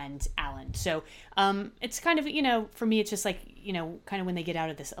 and Allen. So it's kind of for me, it's just like kind of when they get out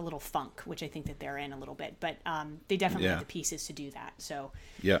of this a little funk, which I think that they're in a little bit, but they definitely have the pieces to do that. So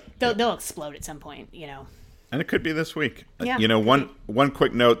they'll explode at some point. And it could be this week. Yeah, one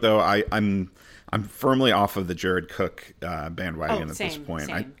quick note though, I'm firmly off of the Jared Cook bandwagon at this point.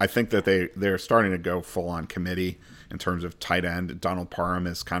 I think that they're starting to go full on committee in terms of tight end. Donald Parham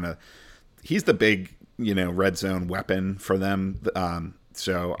is he's the big red zone weapon for them.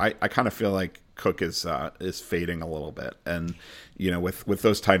 So I kind of feel like Cook is fading a little bit, and with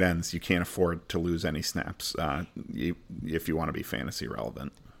those tight ends, you can't afford to lose any snaps if you want to be fantasy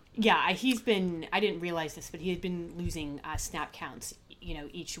relevant. Yeah, he's been. I didn't realize this, but he had been losing snap counts,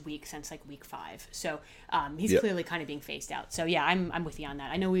 each week since like week 5. So he's clearly kind of being phased out. So yeah, I'm with you on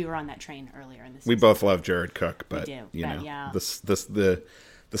that. I know we were on that train earlier in this. We both love Jared Cook, but we do. The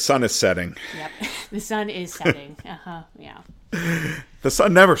sun is setting. Yep, the sun is setting. Yeah. The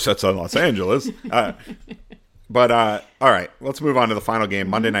sun never sets on Los Angeles. But all right, let's move on to the final game,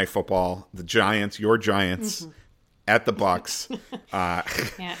 Monday Night Football. The Giants, your Giants. At the Bucks. I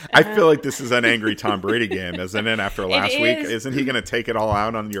feel like this is an angry Tom Brady game, isn't it? After last week, isn't he going to take it all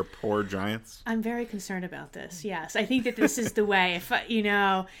out on your poor Giants? I'm very concerned about this. Yes, I think that this is the way. If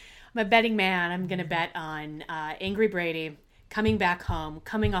I'm a betting man, I'm going to bet on angry Brady coming back home,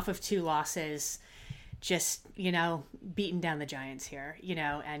 coming off of 2 losses, just beating down the Giants here.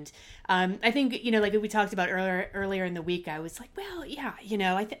 And I think like we talked about earlier in the week, I was like, well, yeah,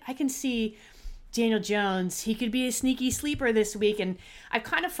 I can see Daniel Jones, he could be a sneaky sleeper this week, and I've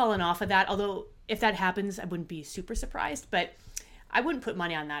kind of fallen off of that, although if that happens, I wouldn't be super surprised, but I wouldn't put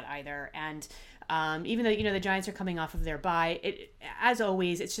money on that either. And even though, the Giants are coming off of their bye, as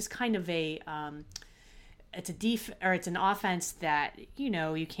always, it's just kind of it's an offense that,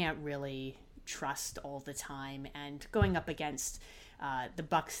 you can't really trust all the time, and going up against the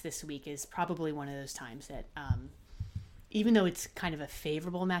Bucks this week is probably one of those times that even though it's kind of a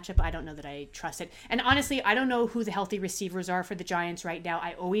favorable matchup, I don't know that I trust it. And honestly, I don't know who the healthy receivers are for the Giants right now.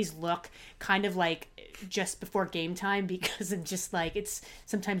 I always look kind of like just before game time, because I'm just like, it's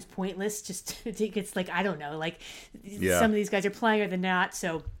sometimes pointless it's like, I don't know, like some of these guys are playing or they're not.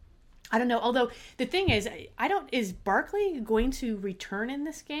 So I don't know. Although the thing is, is Barkley going to return in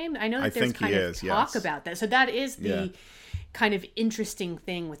this game? I know that there's kind of talk about that. So that is the kind of interesting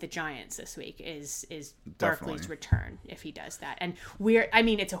thing with the Giants this week is Barkley's return, if he does that. And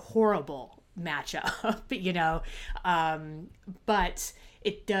it's a horrible matchup, but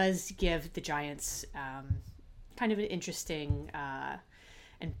it does give the Giants kind of an interesting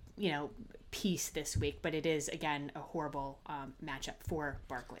piece this week. But it is, again, a horrible matchup for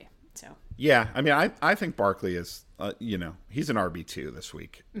Barkley. So yeah, I think Barkley is he's an RB2 this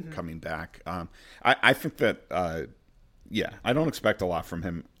week coming back. I think that I don't expect a lot from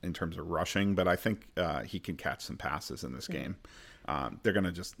him in terms of rushing, but I think he can catch some passes in this game. They're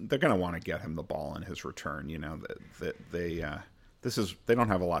gonna want to get him the ball in his return. They don't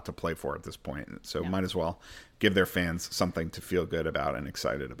have a lot to play for at this point, so might as well give their fans something to feel good about and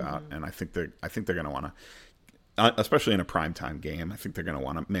excited about. And I think they're going to want to, especially in a primetime game, I think they're going to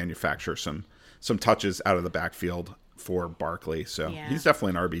want to manufacture some touches out of the backfield for Barkley. So he's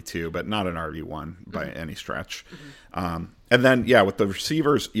definitely an RB2, but not an RB1 by any stretch. And then, with the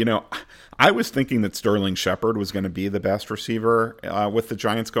receivers, I was thinking that Sterling Shepard was going to be the best receiver with the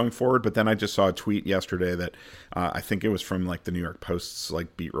Giants going forward, but then I just saw a tweet yesterday that I think it was from like the New York Post's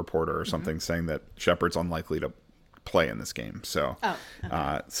like beat reporter or something saying that Shepard's unlikely to play in this game. So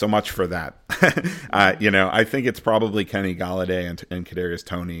so much for that. I think it's probably Kenny Golladay and Kadarius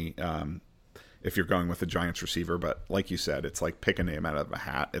Toney if you're going with the Giants receiver, but like you said, it's like pick a name out of a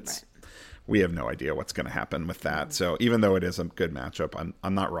hat. We have no idea what's going to happen with that. So even though it is a good matchup,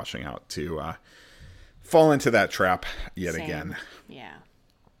 I'm not rushing out to fall into that trap yet again. Yeah.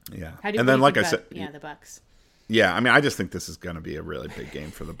 Yeah. And then, like I said, the Bucks. Yeah, I mean, I just think this is going to be a really big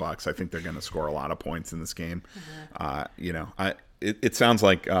game for the Bucks. I think they're going to score a lot of points in this game. It sounds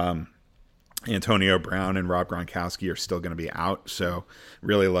like Antonio Brown and Rob Gronkowski are still going to be out, so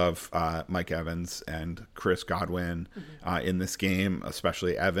really love Mike Evans and Chris Godwin in this game,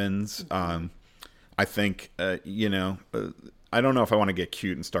 especially Evans. I think, I don't know if I want to get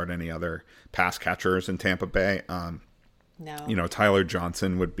cute and start any other pass catchers in Tampa Bay. No. Tyler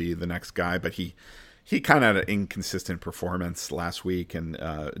Johnson would be the next guy, but he kind of had an inconsistent performance last week, and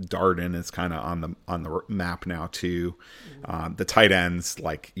Darden is kind of on the map now too. The tight ends,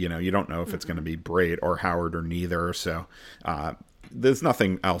 you don't know if it's going to be Brate or Howard or neither. So there's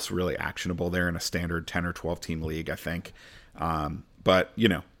nothing else really actionable there in a standard 10 or 12 team league, I think. But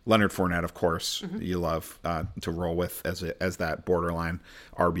Leonard Fournette, of course, you love to roll with as that borderline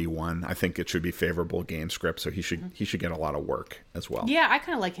RB1. I think it should be favorable game script, so he should get a lot of work as well. Yeah, I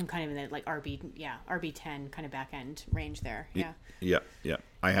kind of like him kind of in that RB10 kind of back end range there. Yeah. Yeah.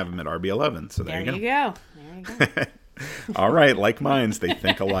 I have him at RB11, so there you go. There you go. All right, like minds, they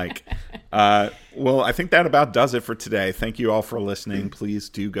think alike. Well, I think that about does it for today. Thank you all for listening. Please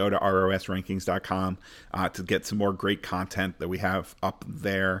do go to rosrankings.com to get some more great content that we have up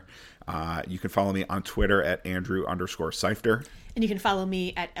there. You can follow me on Twitter at Andrew_Seifter. And you can follow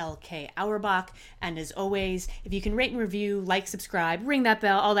me at LK Auerbach. And as always, if you can rate and review, like, subscribe, ring that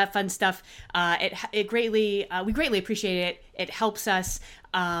bell, all that fun stuff, we greatly appreciate it. It helps us.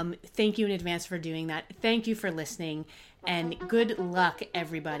 Thank you in advance for doing that. Thank you for listening. And good luck,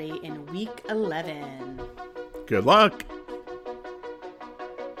 everybody, in Week 11. Good luck.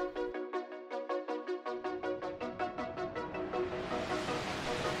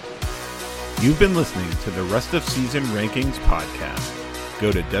 You've been listening to the Rest of Season Rankings podcast.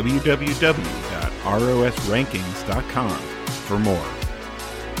 Go to www.rosrankings.com for more.